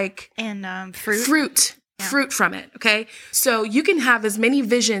wasn't like fruit. Yeah. Fruit from it. Okay. So you can have as many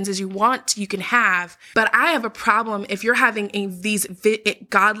visions as you want, you can have, but I have a problem if you're having these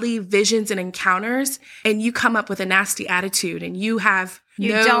godly visions and encounters and you come up with a nasty attitude and you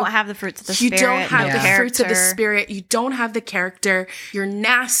don't have the fruits of the spirit. You don't have the fruits of the spirit. You don't have the character. You're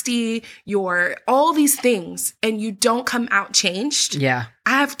nasty. You're all these things and you don't come out changed. Yeah.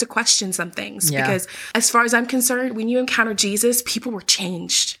 I have to question some things because as far as I'm concerned, when you encounter Jesus, people were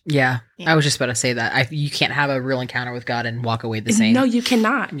changed. Yeah. I was just about to say that. You can't have a real encounter with God and walk away the same. No, you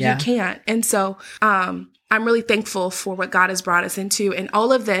cannot. Yeah. You can't. And so I'm really thankful for what God has brought us into. And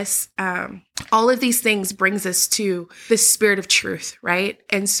all of this, all of these things brings us to the spirit of truth, right?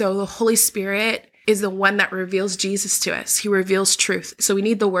 And so the Holy Spirit is the one that reveals Jesus to us. He reveals truth. So we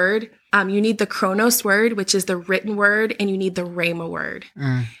need the word. You need the chronos word, which is the written word, and you need the rhema word.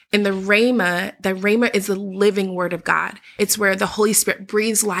 And the rhema is the living word of God. It's where the Holy Spirit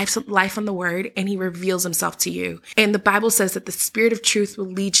breathes life on the word, and he reveals himself to you. And the Bible says that the Spirit of truth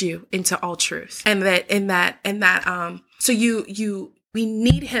will lead you into all truth. And we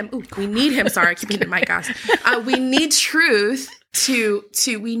need him. We need him. Sorry, I keep hitting the mic, guys. We need truth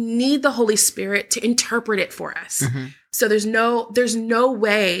we need the Holy Spirit to interpret it for us. So there's no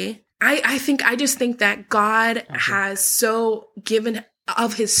way. I just think that God has so given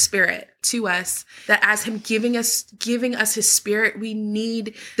of his Spirit to us that as him giving us his Spirit, we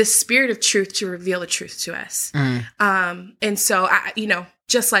need the Spirit of truth to reveal the truth to us. And so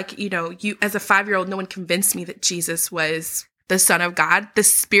just like, you as a 5-year-old, no one convinced me that Jesus was the Son of God. The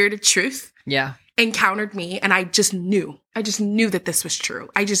Spirit of truth encountered me, and I just knew that this was true.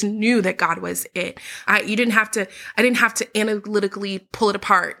 I just knew that God was it. I didn't have to analytically pull it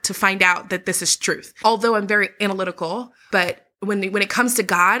apart to find out that this is truth. Although I'm very analytical, but when it comes to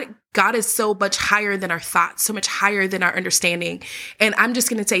God is so much higher than our thoughts, so much higher than our understanding. And I'm just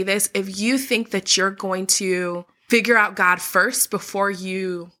going to say this: if you think that you're going to figure out God first before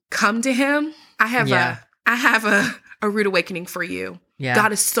you come to him, I have a rude awakening for you. Yeah.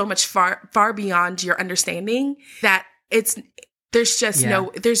 God is so much far beyond your understanding that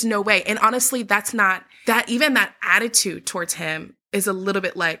there's no way. And honestly, even that attitude towards him is a little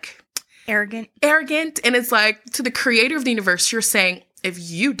bit like arrogant. And it's like, to the creator of the universe, you're saying, if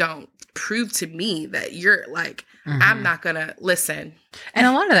you don't prove to me that you're like, I'm not going to listen. And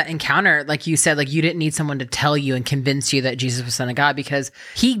a lot of that encounter, like you said, like you didn't need someone to tell you and convince you that Jesus was Son of God, because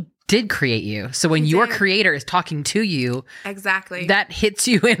he did create you. So when your creator is talking to you, exactly, that hits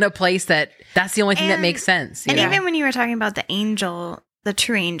you in a place that's the only thing that makes sense. And even when you were talking about the angel, the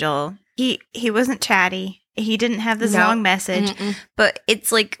true angel, he wasn't chatty. He didn't have this long message. But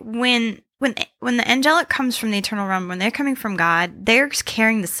it's like when the angelic comes from the eternal realm, when they're coming from God, they're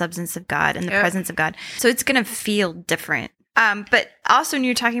carrying the substance of God and the presence of God. So it's going to feel different. But also when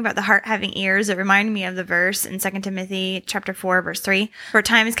you're talking about the heart having ears, it reminded me of the verse in 2 Timothy chapter 4, verse 3. For a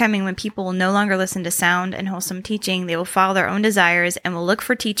time is coming when people will no longer listen to sound and wholesome teaching. They will follow their own desires and will look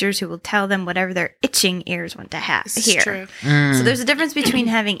for teachers who will tell them whatever their itching ears want to hear. True. So there's a difference between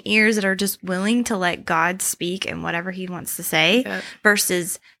having ears that are just willing to let God speak and whatever he wants to say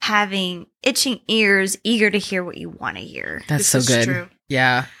versus having itching ears eager to hear what you want to hear. That's so good. True.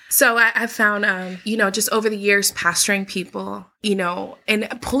 Yeah. So I found, just over the years, pastoring people,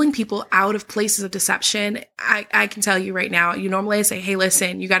 and pulling people out of places of deception. I can tell you right now, you normally say, hey,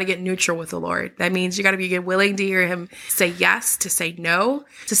 listen, you got to get neutral with the Lord. That means you got to be willing to hear him say yes, to say no,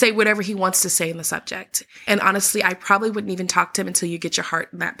 to say whatever he wants to say in the subject. And honestly, I probably wouldn't even talk to him until you get your heart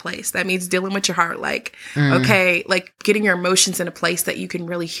in that place. That means dealing with your heart, like, okay, like getting your emotions in a place that you can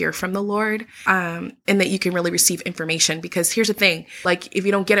really hear from the Lord, and that you can really receive information. Because here's the thing, like, if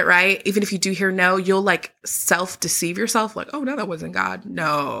you don't get it right, even if you do hear no, you'll like self-deceive yourself, like, oh no, that wasn't God.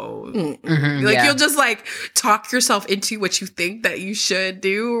 No. You'll just like talk yourself into what you think that you should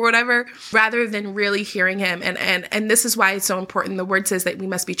do or whatever, rather than really hearing him. And this is why it's so important. The word says that we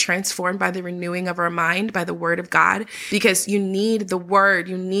must be transformed by the renewing of our mind, by the word of God, because you need the word,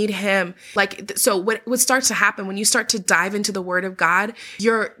 you need him. Like, so what starts to happen when you start to dive into the word of God,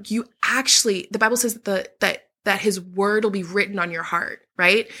 you actually, the Bible says that his word will be written on your heart,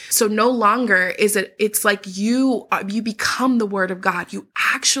 right? So no longer it's like you become the word of God. You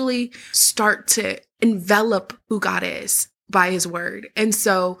actually start to envelop who God is by his word. And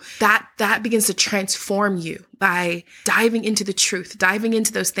so that begins to transform you by diving into the truth, diving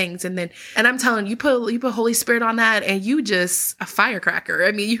into those things. And I'm telling you, you put Holy Spirit on that and you just a firecracker.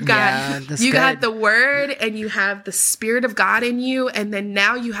 I mean, you got the word and you have the Spirit of God in you. And then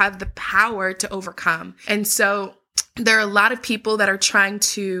now you have the power to overcome. And so there are a lot of people that are trying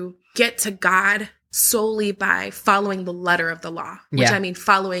to get to God solely by following the letter of the law, which I mean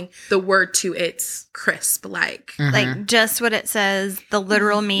following the word to its crisp, like just what it says, the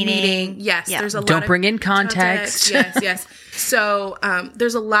literal meaning. Yes, there's a lot. Don't bring in context. Yes. So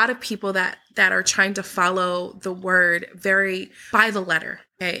there's a lot of people that are trying to follow the word very by the letter.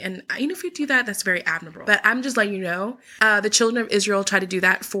 Okay, and if you do that, that's very admirable. But I'm just letting you know, the children of Israel tried to do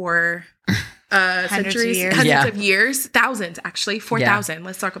that for centuries, hundreds of years, thousands, actually, 4,000.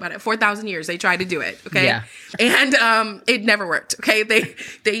 Let's talk about it. 4,000 years they tried to do it. Okay. Yeah. And it never worked. Okay.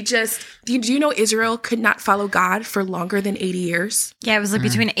 They just, do you know Israel could not follow God for longer than 80 years? Yeah. It was like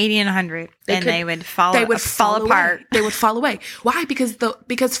between 80 and 100. They would fall apart. They would fall away. Why?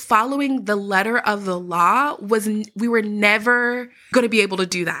 Because following the letter of the law we were never going to be able to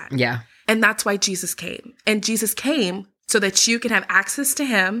do that. Yeah. And that's why Jesus came. And Jesus came so that you can have access to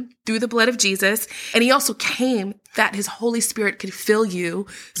him through the blood of Jesus. And he also came that his Holy Spirit could fill you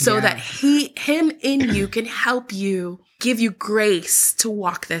so that him in you can help you, give you grace to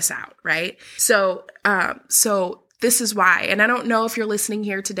walk this out, right? So this is why. And I don't know if you're listening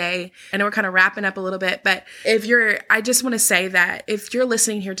here today. I know we're kind of wrapping up a little bit, but I just want to say that if you're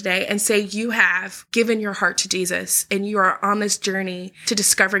listening here today and say you have given your heart to Jesus and you are on this journey to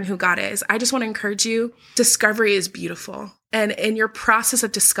discovering who God is, I just want to encourage you. Discovery is beautiful. And in your process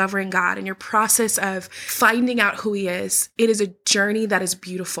of discovering God, in your process of finding out who he is, it is a journey that is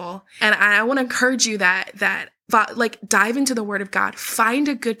beautiful. And I want to encourage you that dive into the word of God, find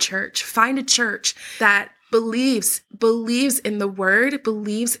a good church, find a church that believes in the word,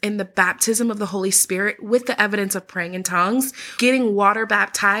 believes in the baptism of the Holy Spirit with the evidence of praying in tongues, getting water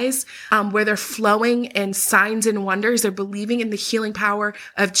baptized, where they're flowing in signs and wonders. They're believing in the healing power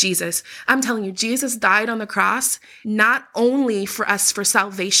of Jesus. I'm telling you, Jesus died on the cross, not only for us for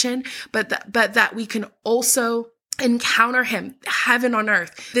salvation, but that we can also encounter him, heaven on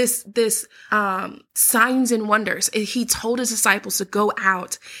earth, this signs and wonders. He told his disciples to go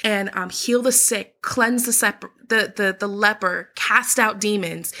out and heal the sick, cleanse the leper, cast out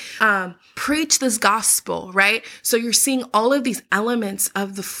demons, preach this gospel, right? So you're seeing all of these elements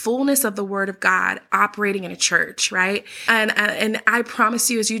of the fullness of the word of God operating in a church, right? And I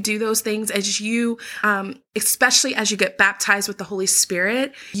promise you, as you do those things, as you especially as you get baptized with the Holy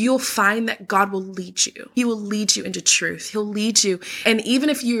Spirit, you'll find that God will lead you. He will lead you into truth. He'll lead you. And even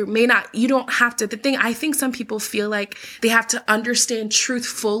if you don't have to, I think some people feel like they have to understand truth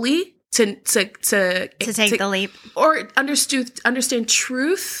fully to take the leap, or understand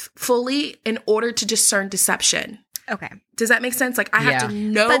truth fully in order to discern deception. Okay. Does that make sense? Like I have to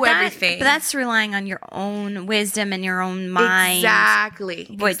know everything. But that's relying on your own wisdom and your own mind.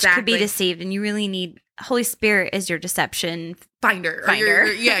 Exactly. Which could be deceived. And you really need Holy Spirit as your deception finder. Your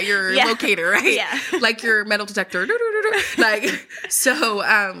locator, right? Yeah. Like your metal detector. Like, so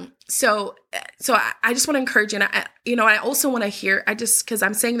I just want to encourage you. And I also want to hear, because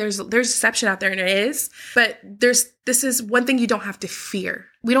I'm saying there's deception out there, and it is, but this is one thing you don't have to fear.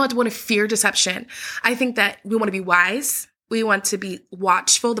 We don't have to want to fear deception. I think that we want to be wise. We want to be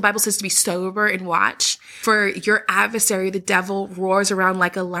watchful. The Bible says to be sober and watch. For your adversary, the devil, roars around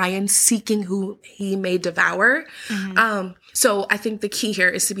like a lion seeking who he may devour. Mm-hmm. So I think the key here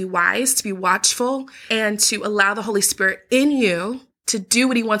is to be wise, to be watchful, and to allow the Holy Spirit in you to do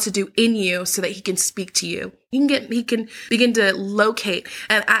what he wants to do in you so that he can speak to you. He can begin to locate.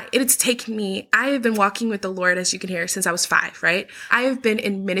 And it's taken me, I have been walking with the Lord, as you can hear, since I was 5, right? I have been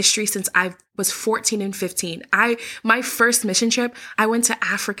in ministry since I was 14 and 15. My first mission trip, I went to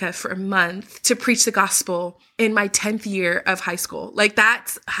Africa for a month to preach the gospel in my 10th year of high school. Like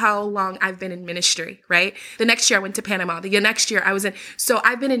that's how long I've been in ministry, right? The next year I went to Panama. The next year so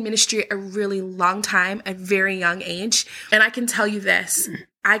I've been in ministry a really long time, at a very young age. And I can tell you this.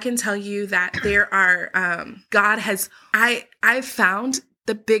 I can tell you that there are, I've found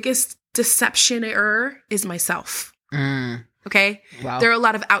the biggest deception error is myself. Okay. Wow. There are a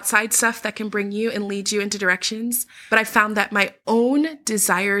lot of outside stuff that can bring you and lead you into directions. But I found that my own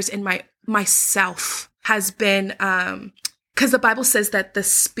desires and myself has been, because the Bible says that the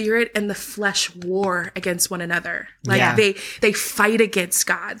spirit and the flesh war against one another. Like they fight against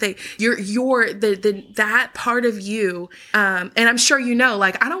God. That part of you. And I'm sure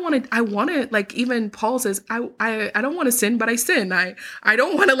like, I want to, like even Paul says, I don't want to sin, but I sin. I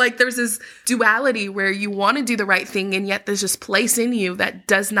don't want to, like, there's this duality where you want to do the right thing. And yet there's this place in you that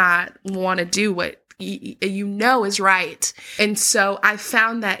does not want to do what is right. And so I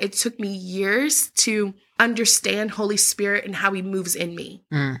found that it took me years to understand Holy Spirit and how he moves in me.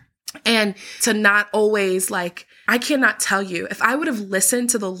 And to not always, like, I cannot tell you, if I would have listened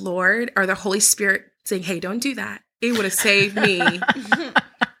to the Lord or the Holy Spirit saying, hey, don't do that, it would have saved me.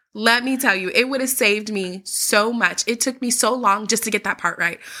 Let me tell you, it would have saved me so much. It took me so long just to get that part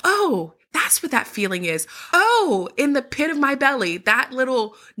right. Oh, that's what that feeling is. Oh, in the pit of my belly, that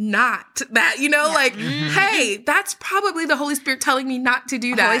little knot that, hey, that's probably the Holy Spirit telling me not to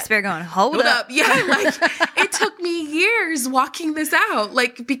do that. Holy Spirit going, hold up. Yeah. Like it took me years walking this out,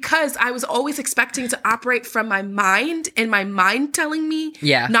 like, because I was always expecting to operate from my mind and my mind telling me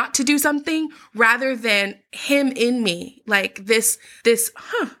not to do something rather than him in me. Like this,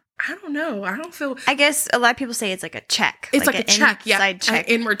 I don't know. I don't feel. I guess a lot of people say it's like a check. It's like a check, check. An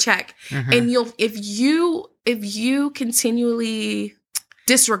inward check. Mm-hmm. And if you continually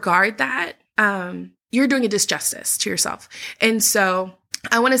disregard that, you're doing a disjustice to yourself. And so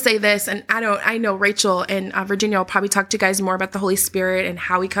I want to say this, and I know Rachel and Virginia will probably talk to you guys more about the Holy Spirit and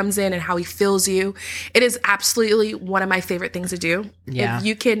how he comes in and how he fills you. It is absolutely one of my favorite things to do. Yeah. If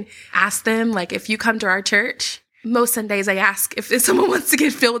you can ask them, like if you come to our church, most Sundays I ask if someone wants to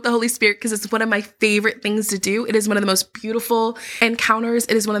get filled with the Holy Spirit, because it's one of my favorite things to do. It is one of the most beautiful encounters.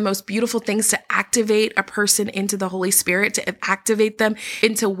 It is one of the most beautiful things to activate a person into the Holy Spirit, to activate them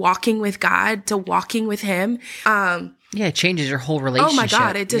into walking with God, to walking with him. Yeah, it changes your whole relationship. Oh my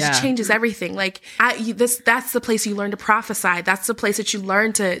God, it just changes everything. Like that's the place you learn to prophesy. That's the place that you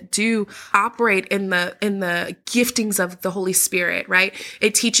learn to operate in the giftings of the Holy Spirit, right?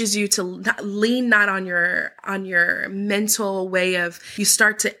 It teaches you to lean not on your mental way of, you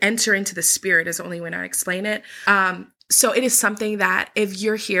start to enter into the Spirit is the only way I explain it. So it is something that if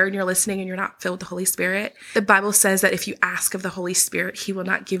you're here and you're listening and you're not filled with the Holy Spirit, the Bible says that if you ask of the Holy Spirit, he will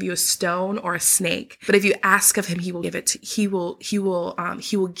not give you a stone or a snake. But if you ask of him, he will give it to, he will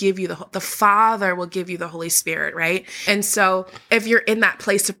give you the Father will give you the Holy Spirit, right? And so if you're in that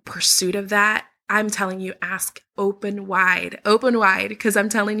place of pursuit of that, I'm telling you, ask open wide, because I'm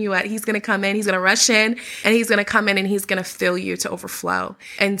telling you what, he's going to come in, he's going to rush in, and he's going to come in and he's going to fill you to overflow.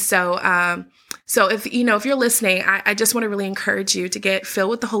 And so, so if you're listening, I just want to really encourage you to get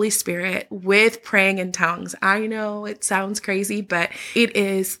filled with the Holy Spirit with praying in tongues. I know it sounds crazy, but it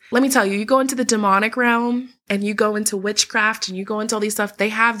is. Let me tell you, you go into the demonic realm and you go into witchcraft and you go into all these stuff, they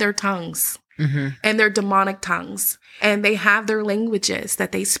have their tongues. Mm-hmm. And their demonic tongues, and they have their languages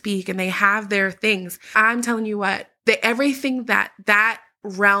that they speak, and they have their things. I'm telling you what, everything that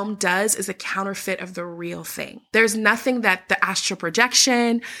realm does is a counterfeit of the real thing. There's nothing that the astral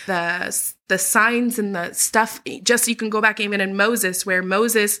projection, the signs and the stuff, just you can go back even in Moses, where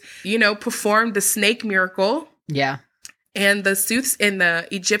Moses, performed the snake miracle. Yeah. And the sooths and the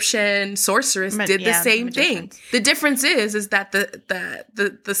Egyptian sorceress did the same thing. The difference is that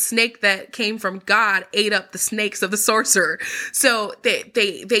the snake that came from God ate up the snakes of the sorcerer. So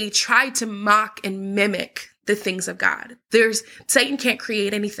they tried to mock and mimic the things of God. Satan can't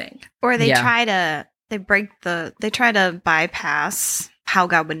create anything. Or they try to bypass how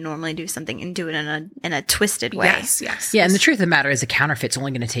God would normally do something and do it in a twisted way. Yes. Yeah, and the truth of the matter is a counterfeit's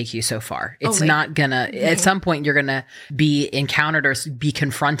only going to take you so far. It's not going to, at some point you're going to be encountered or be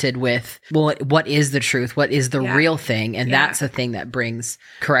confronted with, well, what is the truth? What is the real thing? And that's the thing that brings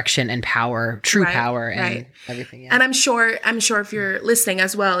correction and power, true power and everything. Yeah. And I'm sure if you're listening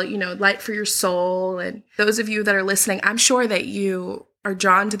as well, Light for Your Soul, and those of you that are listening, I'm sure that you are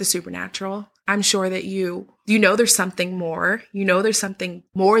drawn to the supernatural. I'm sure that you know there's something more. There's something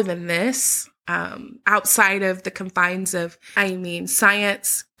more than this, outside of the confines of,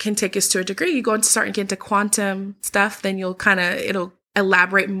 science can take us to a degree. You go and start to get into quantum stuff, then it'll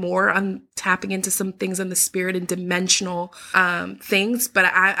elaborate more on tapping into some things in the spirit and dimensional things. But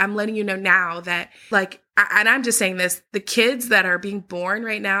I'm letting you know now that, and I'm just saying this, the kids that are being born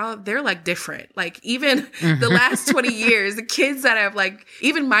right now, they're different. Even the last 20 years, the kids that have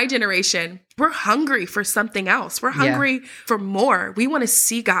even my generation, we're hungry for something else. We're hungry for more. We want to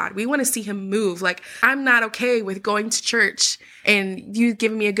see God. We want to see him move. I'm not okay with going to church and you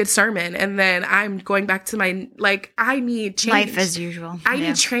giving me a good sermon and then I'm going back to my, I need change. Life as usual. I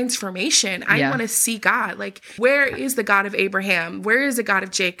need transformation. I want to see God. Where is the God of Abraham? Where is the God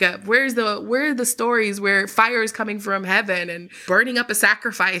of Jacob? Where are the stories where fire is coming from heaven and burning up a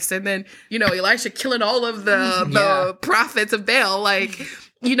sacrifice, and then Elisha killing all of the prophets of Baal?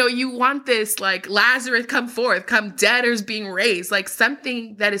 You want this, Lazarus come forth, come dead or is being raised,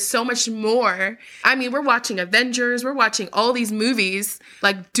 something that is so much more. We're watching Avengers, we're watching all these movies,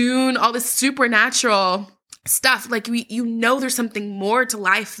 Dune, all this supernatural stuff. There's something more to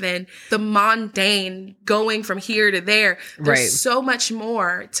life than the mundane going from here to there. There's so much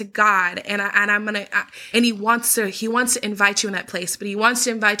more to God. And he wants to invite you in that place, but he wants to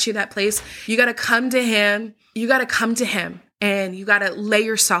invite you in that place. You got to come to him. And you got to lay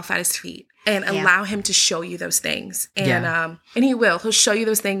yourself at his feet and allow him to show you those things. And he'll show you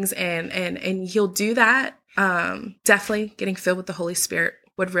those things and he'll do that. Definitely getting filled with the Holy Spirit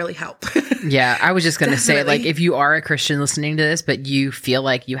would really help. Yeah. I was just going to say, if you are a Christian listening to this, but you feel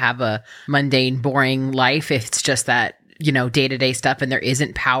like you have a mundane, boring life, it's just that, day-to-day stuff and there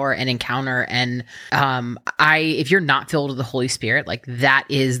isn't power and encounter. And if you're not filled with the Holy Spirit, that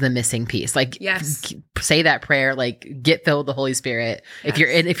is the missing piece. Say that prayer, get filled with the Holy Spirit. Yes.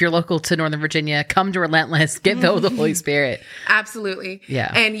 If you're local to Northern Virginia, come to Relentless, get filled with the Holy Spirit. Absolutely.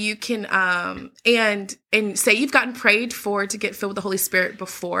 Yeah. And you can and say you've gotten prayed for to get filled with the Holy Spirit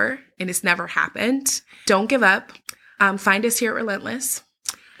before and it's never happened. Don't give up. Find us here at Relentless.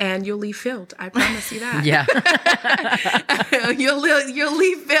 and you'll leave filled. I promise you that. Yeah. You'll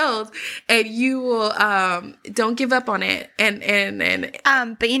leave filled, and you will don't give up on it. And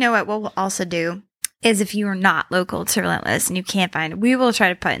but you know what we'll also do is if you are not local to Relentless and you can't find it, we will try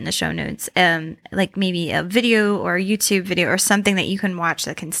to put in the show notes, like maybe a video or a YouTube video or something that you can watch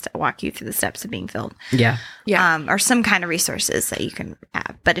that can walk you through the steps of being filled. Yeah. Yeah. Or some kind of resources that you can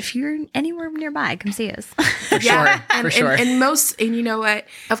have. But if you're anywhere nearby, come see us. For sure. and, For sure. And you know what?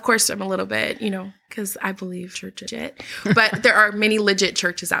 Of course, I'm a little bit, because I believe church is legit, but there are many legit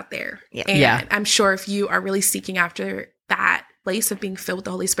churches out there. Yeah. And I'm sure if you are really seeking after that place of being filled with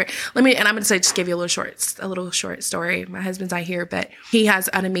the Holy Spirit, and I'm going to say, just give you a little short story. My husband's not here, but he has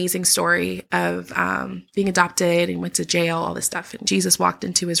an amazing story of being adopted and went to jail, all this stuff. And Jesus walked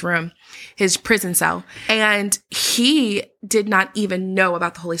into his room, his prison cell, and he did not even know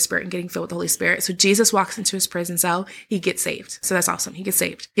about the Holy Spirit and getting filled with the Holy Spirit. So Jesus walks into his prison cell, he gets saved. So that's awesome. He gets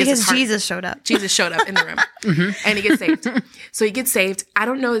saved. Because Jesus showed up. Jesus showed up in the room and he gets saved. So he gets saved. I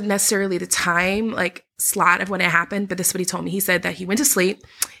don't know necessarily the time, slot of when it happened, but this is what he told me. He said that he went to sleep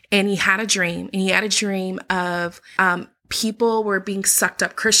and he had a dream, and he had a dream of people were being sucked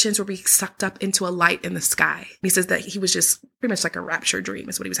up. Christians were being sucked up into a light in the sky. And he says that he was just pretty much like a rapture dream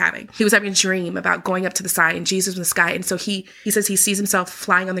is what he was having. He was having a dream about going up to the sky and Jesus in the sky. And so he says he sees himself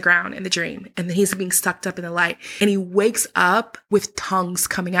flying on the ground in the dream, and then he's being sucked up in the light, and he wakes up with tongues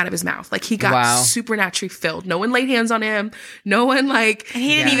coming out of his mouth. Like he got supernaturally filled. No one laid hands on him. No one And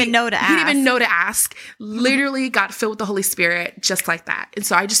he didn't even know to ask. He didn't even know to ask. Literally got filled with the Holy Spirit just like that. And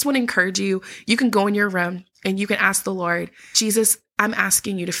so I just want to encourage you, you can go in your room and you can ask the Lord, Jesus, I'm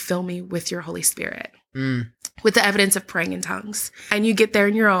asking you to fill me with your Holy Spirit. With the evidence of praying in tongues. And you get there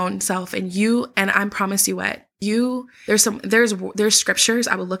in your own self, and I promise you what, there's scriptures.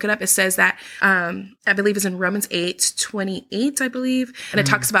 I will look it up. It says that, I believe it's in Romans 8:28, I believe. And it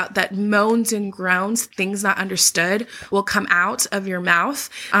talks about that moans and groans, things not understood, will come out of your mouth,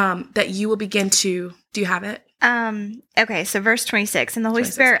 that you will begin to, do you have it? Okay, so verse 26, and the Holy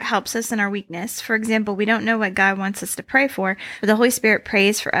Spirit helps us in our weakness. For example, we don't know what God wants us to pray for, but the Holy Spirit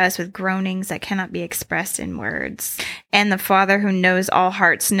prays for us with groanings that cannot be expressed in words. And the Father who knows all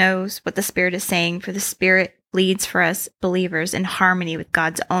hearts knows what the Spirit is saying, for the Spirit leads for us believers in harmony with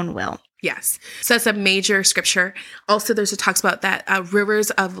God's own will. Yes. So that's a major scripture. Also, it talks about that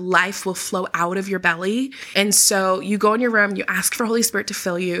rivers of life will flow out of your belly. And so you go in your room, you ask for Holy Spirit to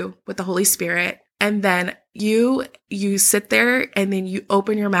fill you with the Holy Spirit. And then you sit there, and then you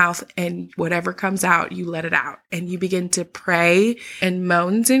open your mouth, and whatever comes out, you let it out, and you begin to pray and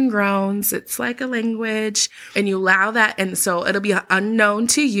moans and groans. It's like a language, and you allow that. And so it'll be unknown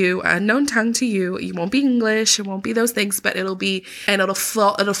to you, unknown tongue to you. You won't be English. It won't be those things, but it'll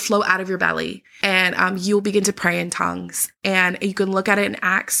flow out of your belly, and you'll begin to pray in tongues. And you can look at it in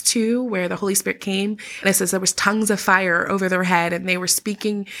Acts 2, where the Holy Spirit came, and it says there was tongues of fire over their head, and they were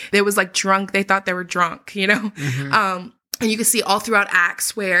speaking. They was like drunk. They thought they were drunk, and you can see all throughout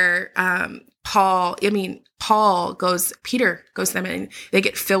Acts where Peter goes to them, and they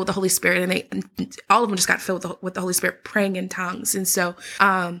get filled with the Holy Spirit, and all of them just got filled with the Holy Spirit praying in tongues. And so,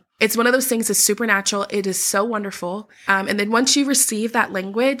 it's one of those things that's supernatural. It is so wonderful. And then once you receive that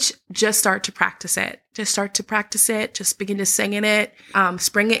language, just start to practice it. Just begin to sing in it.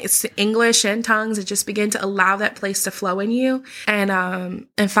 Spring it. It's English and tongues, and just begin to allow that place to flow in you, and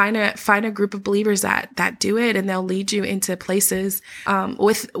find a group of believers that do it, and they'll lead you into places,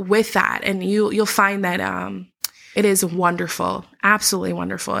 with that. And you'll find that, it is wonderful. Absolutely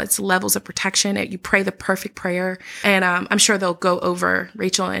wonderful. It's levels of protection. You pray the perfect prayer. And I'm sure they'll go over,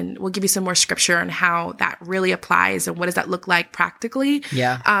 Rachel, and we'll give you some more scripture on how that really applies and what does that look like practically.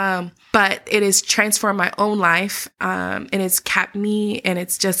 Yeah. But it has transformed my own life. And it's kept me, and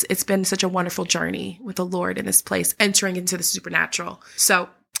it's been such a wonderful journey with the Lord in this place, entering into the supernatural. So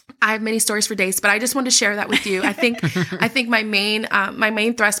I have many stories for days, but I just wanted to share that with you. I think my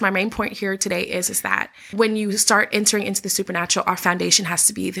main thrust, my main point here today is that when you start entering into the supernatural, our foundation has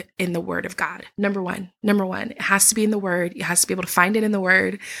to be in the Word of God. Number one, it has to be in the Word. You has to be able to find it in the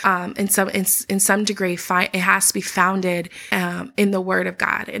Word. In some degree, it has to be founded in the Word of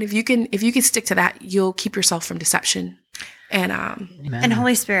God. And if you can stick to that, you'll keep yourself from deception. And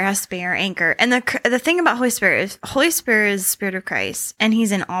Holy Spirit has to be our anchor. And the thing about Holy Spirit is the Spirit of Christ, and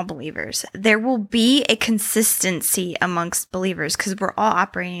He's in all believers. There will be a consistency amongst believers because we're all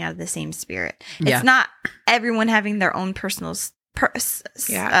operating out of the same Spirit. Yeah. It's not everyone having their own personal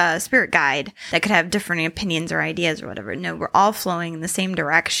spirit guide that could have different opinions or ideas or whatever. No, we're all flowing in the same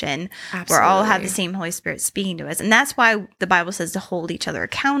direction. Absolutely. We're all have the same Holy Spirit speaking to us. And that's why the Bible says to hold each other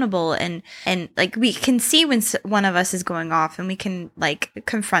accountable. And like we can see when one of us is going off and we can like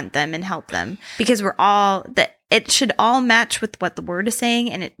confront them and help them because we're all that. It should all match with what the word is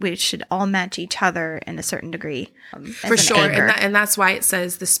saying, and we should all match each other in a certain degree. For sure. And that's why it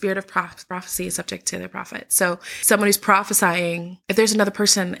says the spirit of prophecy is subject to the prophet. So someone who's prophesying, if there's another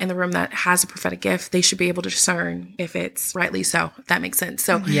person in the room that has a prophetic gift, they should be able to discern if it's rightly so, if that makes sense.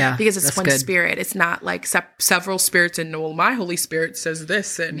 So because it's one spirit, it's not like several spirits and, well, my Holy Spirit says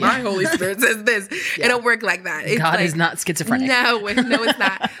this and my Holy Spirit says this. It don't work like that. It's God is not schizophrenic. No, it's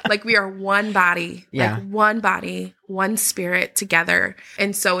not. Like we are one body, like one body. One spirit together.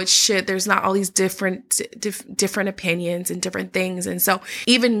 And so there's not all these different opinions and different things. And so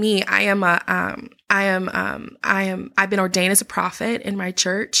even me, I've been ordained as a prophet in my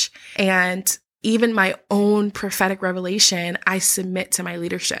church, and even my own prophetic revelation, I submit to my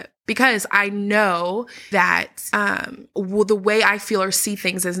leadership because I know that, the way I feel or see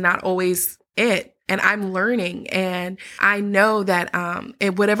things is not always it. And I'm learning, and I know that,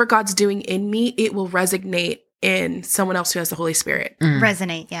 whatever God's doing in me, it will resonate in someone else who has the Holy Spirit.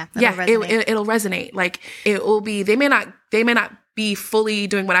 Resonate. Yeah. It'll resonate. Like it will be, they may not be fully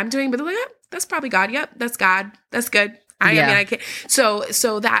doing what I'm doing, but they're like, that's probably God. Yep. That's God. That's good. I mean, I can't. So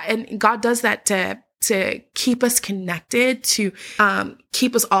that, and God does that to keep us connected, to,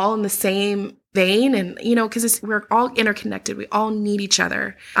 keep us all in the same vein. And, cause we're all interconnected. We all need each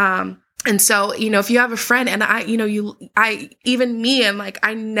other. And so, if you have a friend and even me, and like,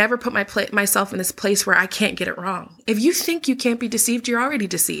 I never put myself in this place where I can't get it wrong. If you think you can't be deceived, you're already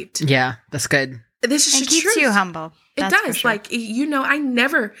deceived. Yeah, that's good. This is it keeps you humble. It does. Sure. Like, I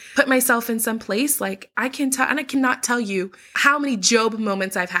never put myself in some place. Like I cannot tell you how many Job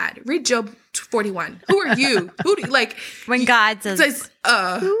moments I've had. Read Job 41. Who are you? When God says,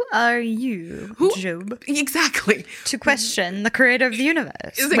 who are you, Job? Exactly. To question the creator of the universe.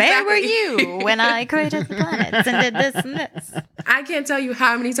 Exactly. Where were you when I created the planets and did this and this? I can't tell you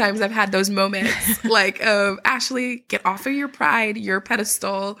how many times I've had those moments like, Ashley, get off of your pride, your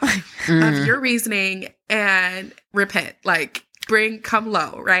pedestal of your reasoning and repent. Like, come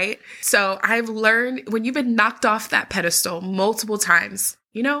low, right? So I've learned when you've been knocked off that pedestal multiple times,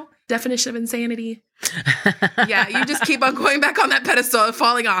 definition of insanity. You just keep on going back on that pedestal and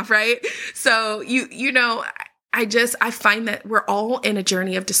falling off, right? So I find that we're all in a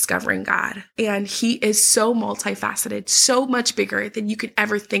journey of discovering God, and he is so multifaceted, so much bigger than you could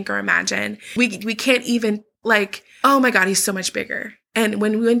ever think or imagine. We can't even oh my God, he's so much bigger. And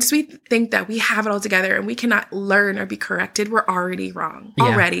when we think that we have it all together and we cannot learn or be corrected, we're already wrong. Yeah.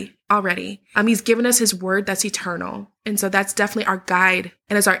 Already. He's given us his word that's eternal. And so that's definitely our guide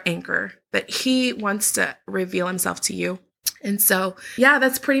and is our anchor, that he wants to reveal himself to you. And so,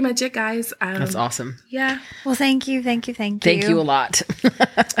 that's pretty much it, guys. That's awesome. Yeah. Well, thank you. Thank you a lot.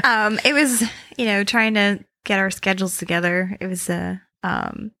 It was, trying to get our schedules together. It was,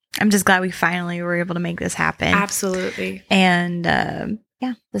 I'm just glad we finally were able to make this happen. Absolutely. And,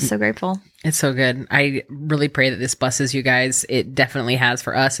 just so grateful. It's so good. I really pray that this blesses you guys. It definitely has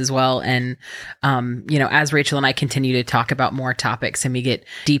for us as well. And, as Rachel and I continue to talk about more topics and we get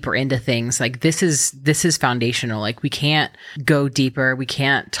deeper into things, like this is foundational. Like we can't go deeper. We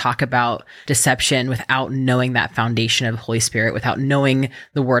can't talk about deception without knowing that foundation of the Holy Spirit, without knowing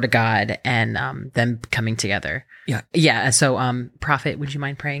the word of God and, them coming together. Yeah. Yeah. So, Prophet, would you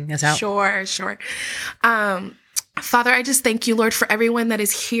mind praying us out? Sure. Father, I just thank you, Lord, for everyone that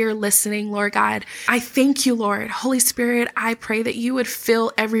is here listening, Lord God. I thank you, Lord. Holy Spirit, I pray that you would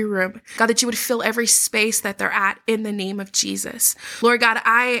fill every room. God, that you would fill every space that they're at in the name of Jesus. Lord God,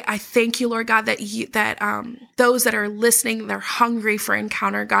 I thank you, Lord God, that those that are listening, they're hungry for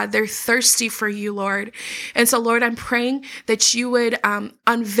encounter, God. They're thirsty for you, Lord. And so, Lord, I'm praying that you would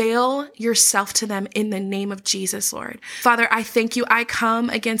unveil yourself to them in the name of Jesus, Lord. Father, I thank you. I come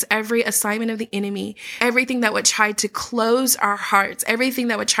against every assignment of the enemy, everything that would try to close our hearts, everything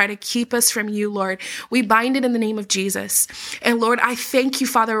that would try to keep us from you, Lord. We bind it in the name of Jesus. And Lord, I thank you,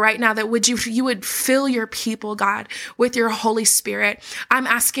 Father, right now that you would fill your people, God, with your Holy Spirit. I'm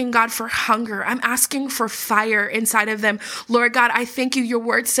asking, God, for hunger. I'm asking for fire inside of them. Lord God, I thank you. Your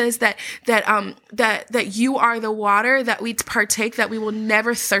word says that you are the water that we partake, that we will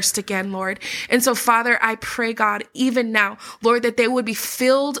never thirst again, Lord. And so, Father, I pray, God, even now, Lord, that they would be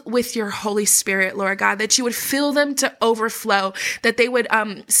filled with your Holy Spirit, Lord God, that you would fill them to overflow, that they would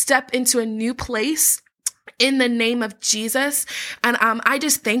step into a new place in the name of Jesus. And I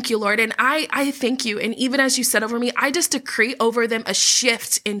just thank you, Lord. And I thank you. And even as you said over me, I just decree over them a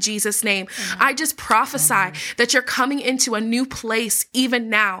shift in Jesus' name. I just prophesy that you're coming into a new place even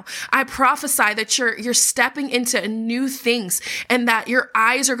now. I prophesy that you're stepping into new things and that your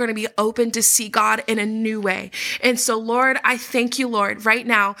eyes are going to be open to see God in a new way. And so, Lord, I thank you, Lord, right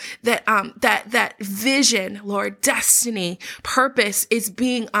now that that vision, Lord, destiny, purpose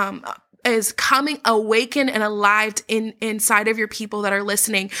is coming awakened and alive inside of your people that are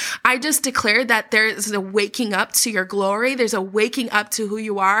listening. I just declare that there is a waking up to your glory. There's a waking up to who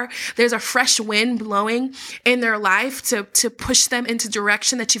you are. There's a fresh wind blowing in their life to push them into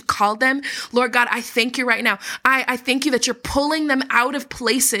direction that you've called them. Lord God, I thank you right now. I thank you that you're pulling them out of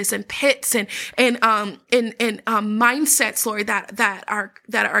places and pits and mindsets, Lord, that are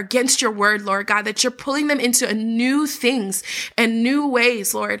against your word, Lord God, that you're pulling them into new things and new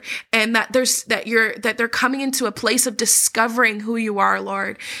ways, Lord, and that they're coming into a place of discovering who you are,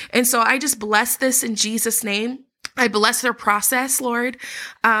 Lord. And so I just bless this in Jesus' name. I bless their process, Lord.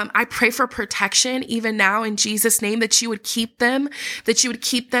 I pray for protection even now in Jesus' name, that you would keep them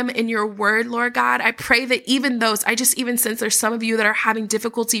in your word, Lord God. I pray that even those, I just even sense there's some of you that are having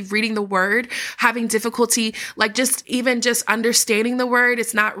difficulty reading the word, having difficulty, like just understanding the word.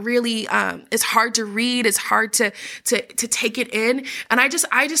 It's not really, it's hard to read. It's hard to take it in. And I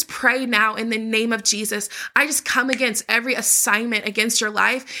just pray now in the name of Jesus. I just come against every assignment against your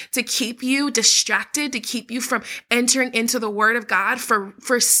life to keep you distracted, to keep you from entering into the word of God,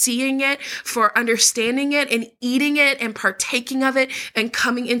 for seeing it, for understanding it and eating it and partaking of it and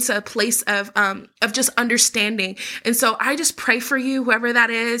coming into a place of just understanding. And so I just pray for you, whoever that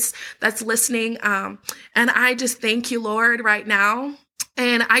is that's listening. And I just thank you, Lord, right now.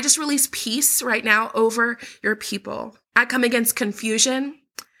 And I just release peace right now over your people. I come against confusion.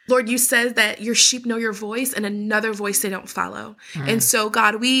 Lord, you said that your sheep know your voice and another voice they don't follow. And so,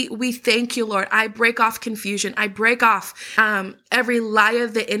 God, we thank you, Lord. I break off confusion. I break off every lie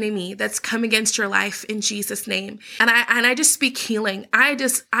of the enemy that's come against your life in Jesus' name. And I just speak healing.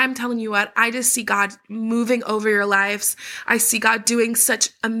 I'm telling you what, I just see God moving over your lives. I see God doing such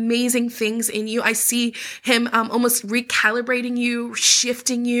amazing things in you. I see him almost recalibrating you,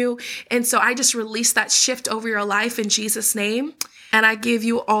 shifting you. And so I just release that shift over your life in Jesus' name. And I give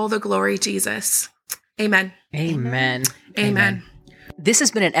you all the glory, Jesus. Amen. Amen. Amen. This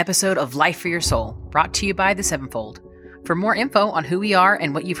has been an episode of Life for Your Soul, brought to you by The Sevenfold. For more info on who we are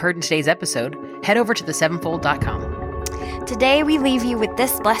and what you've heard in today's episode, head over to thesevenfold.com. Today we leave you with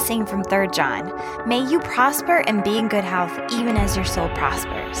this blessing from 3 John. May you prosper and be in good health, even as your soul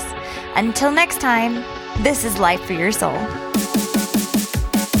prospers. Until next time, this is Life for Your Soul.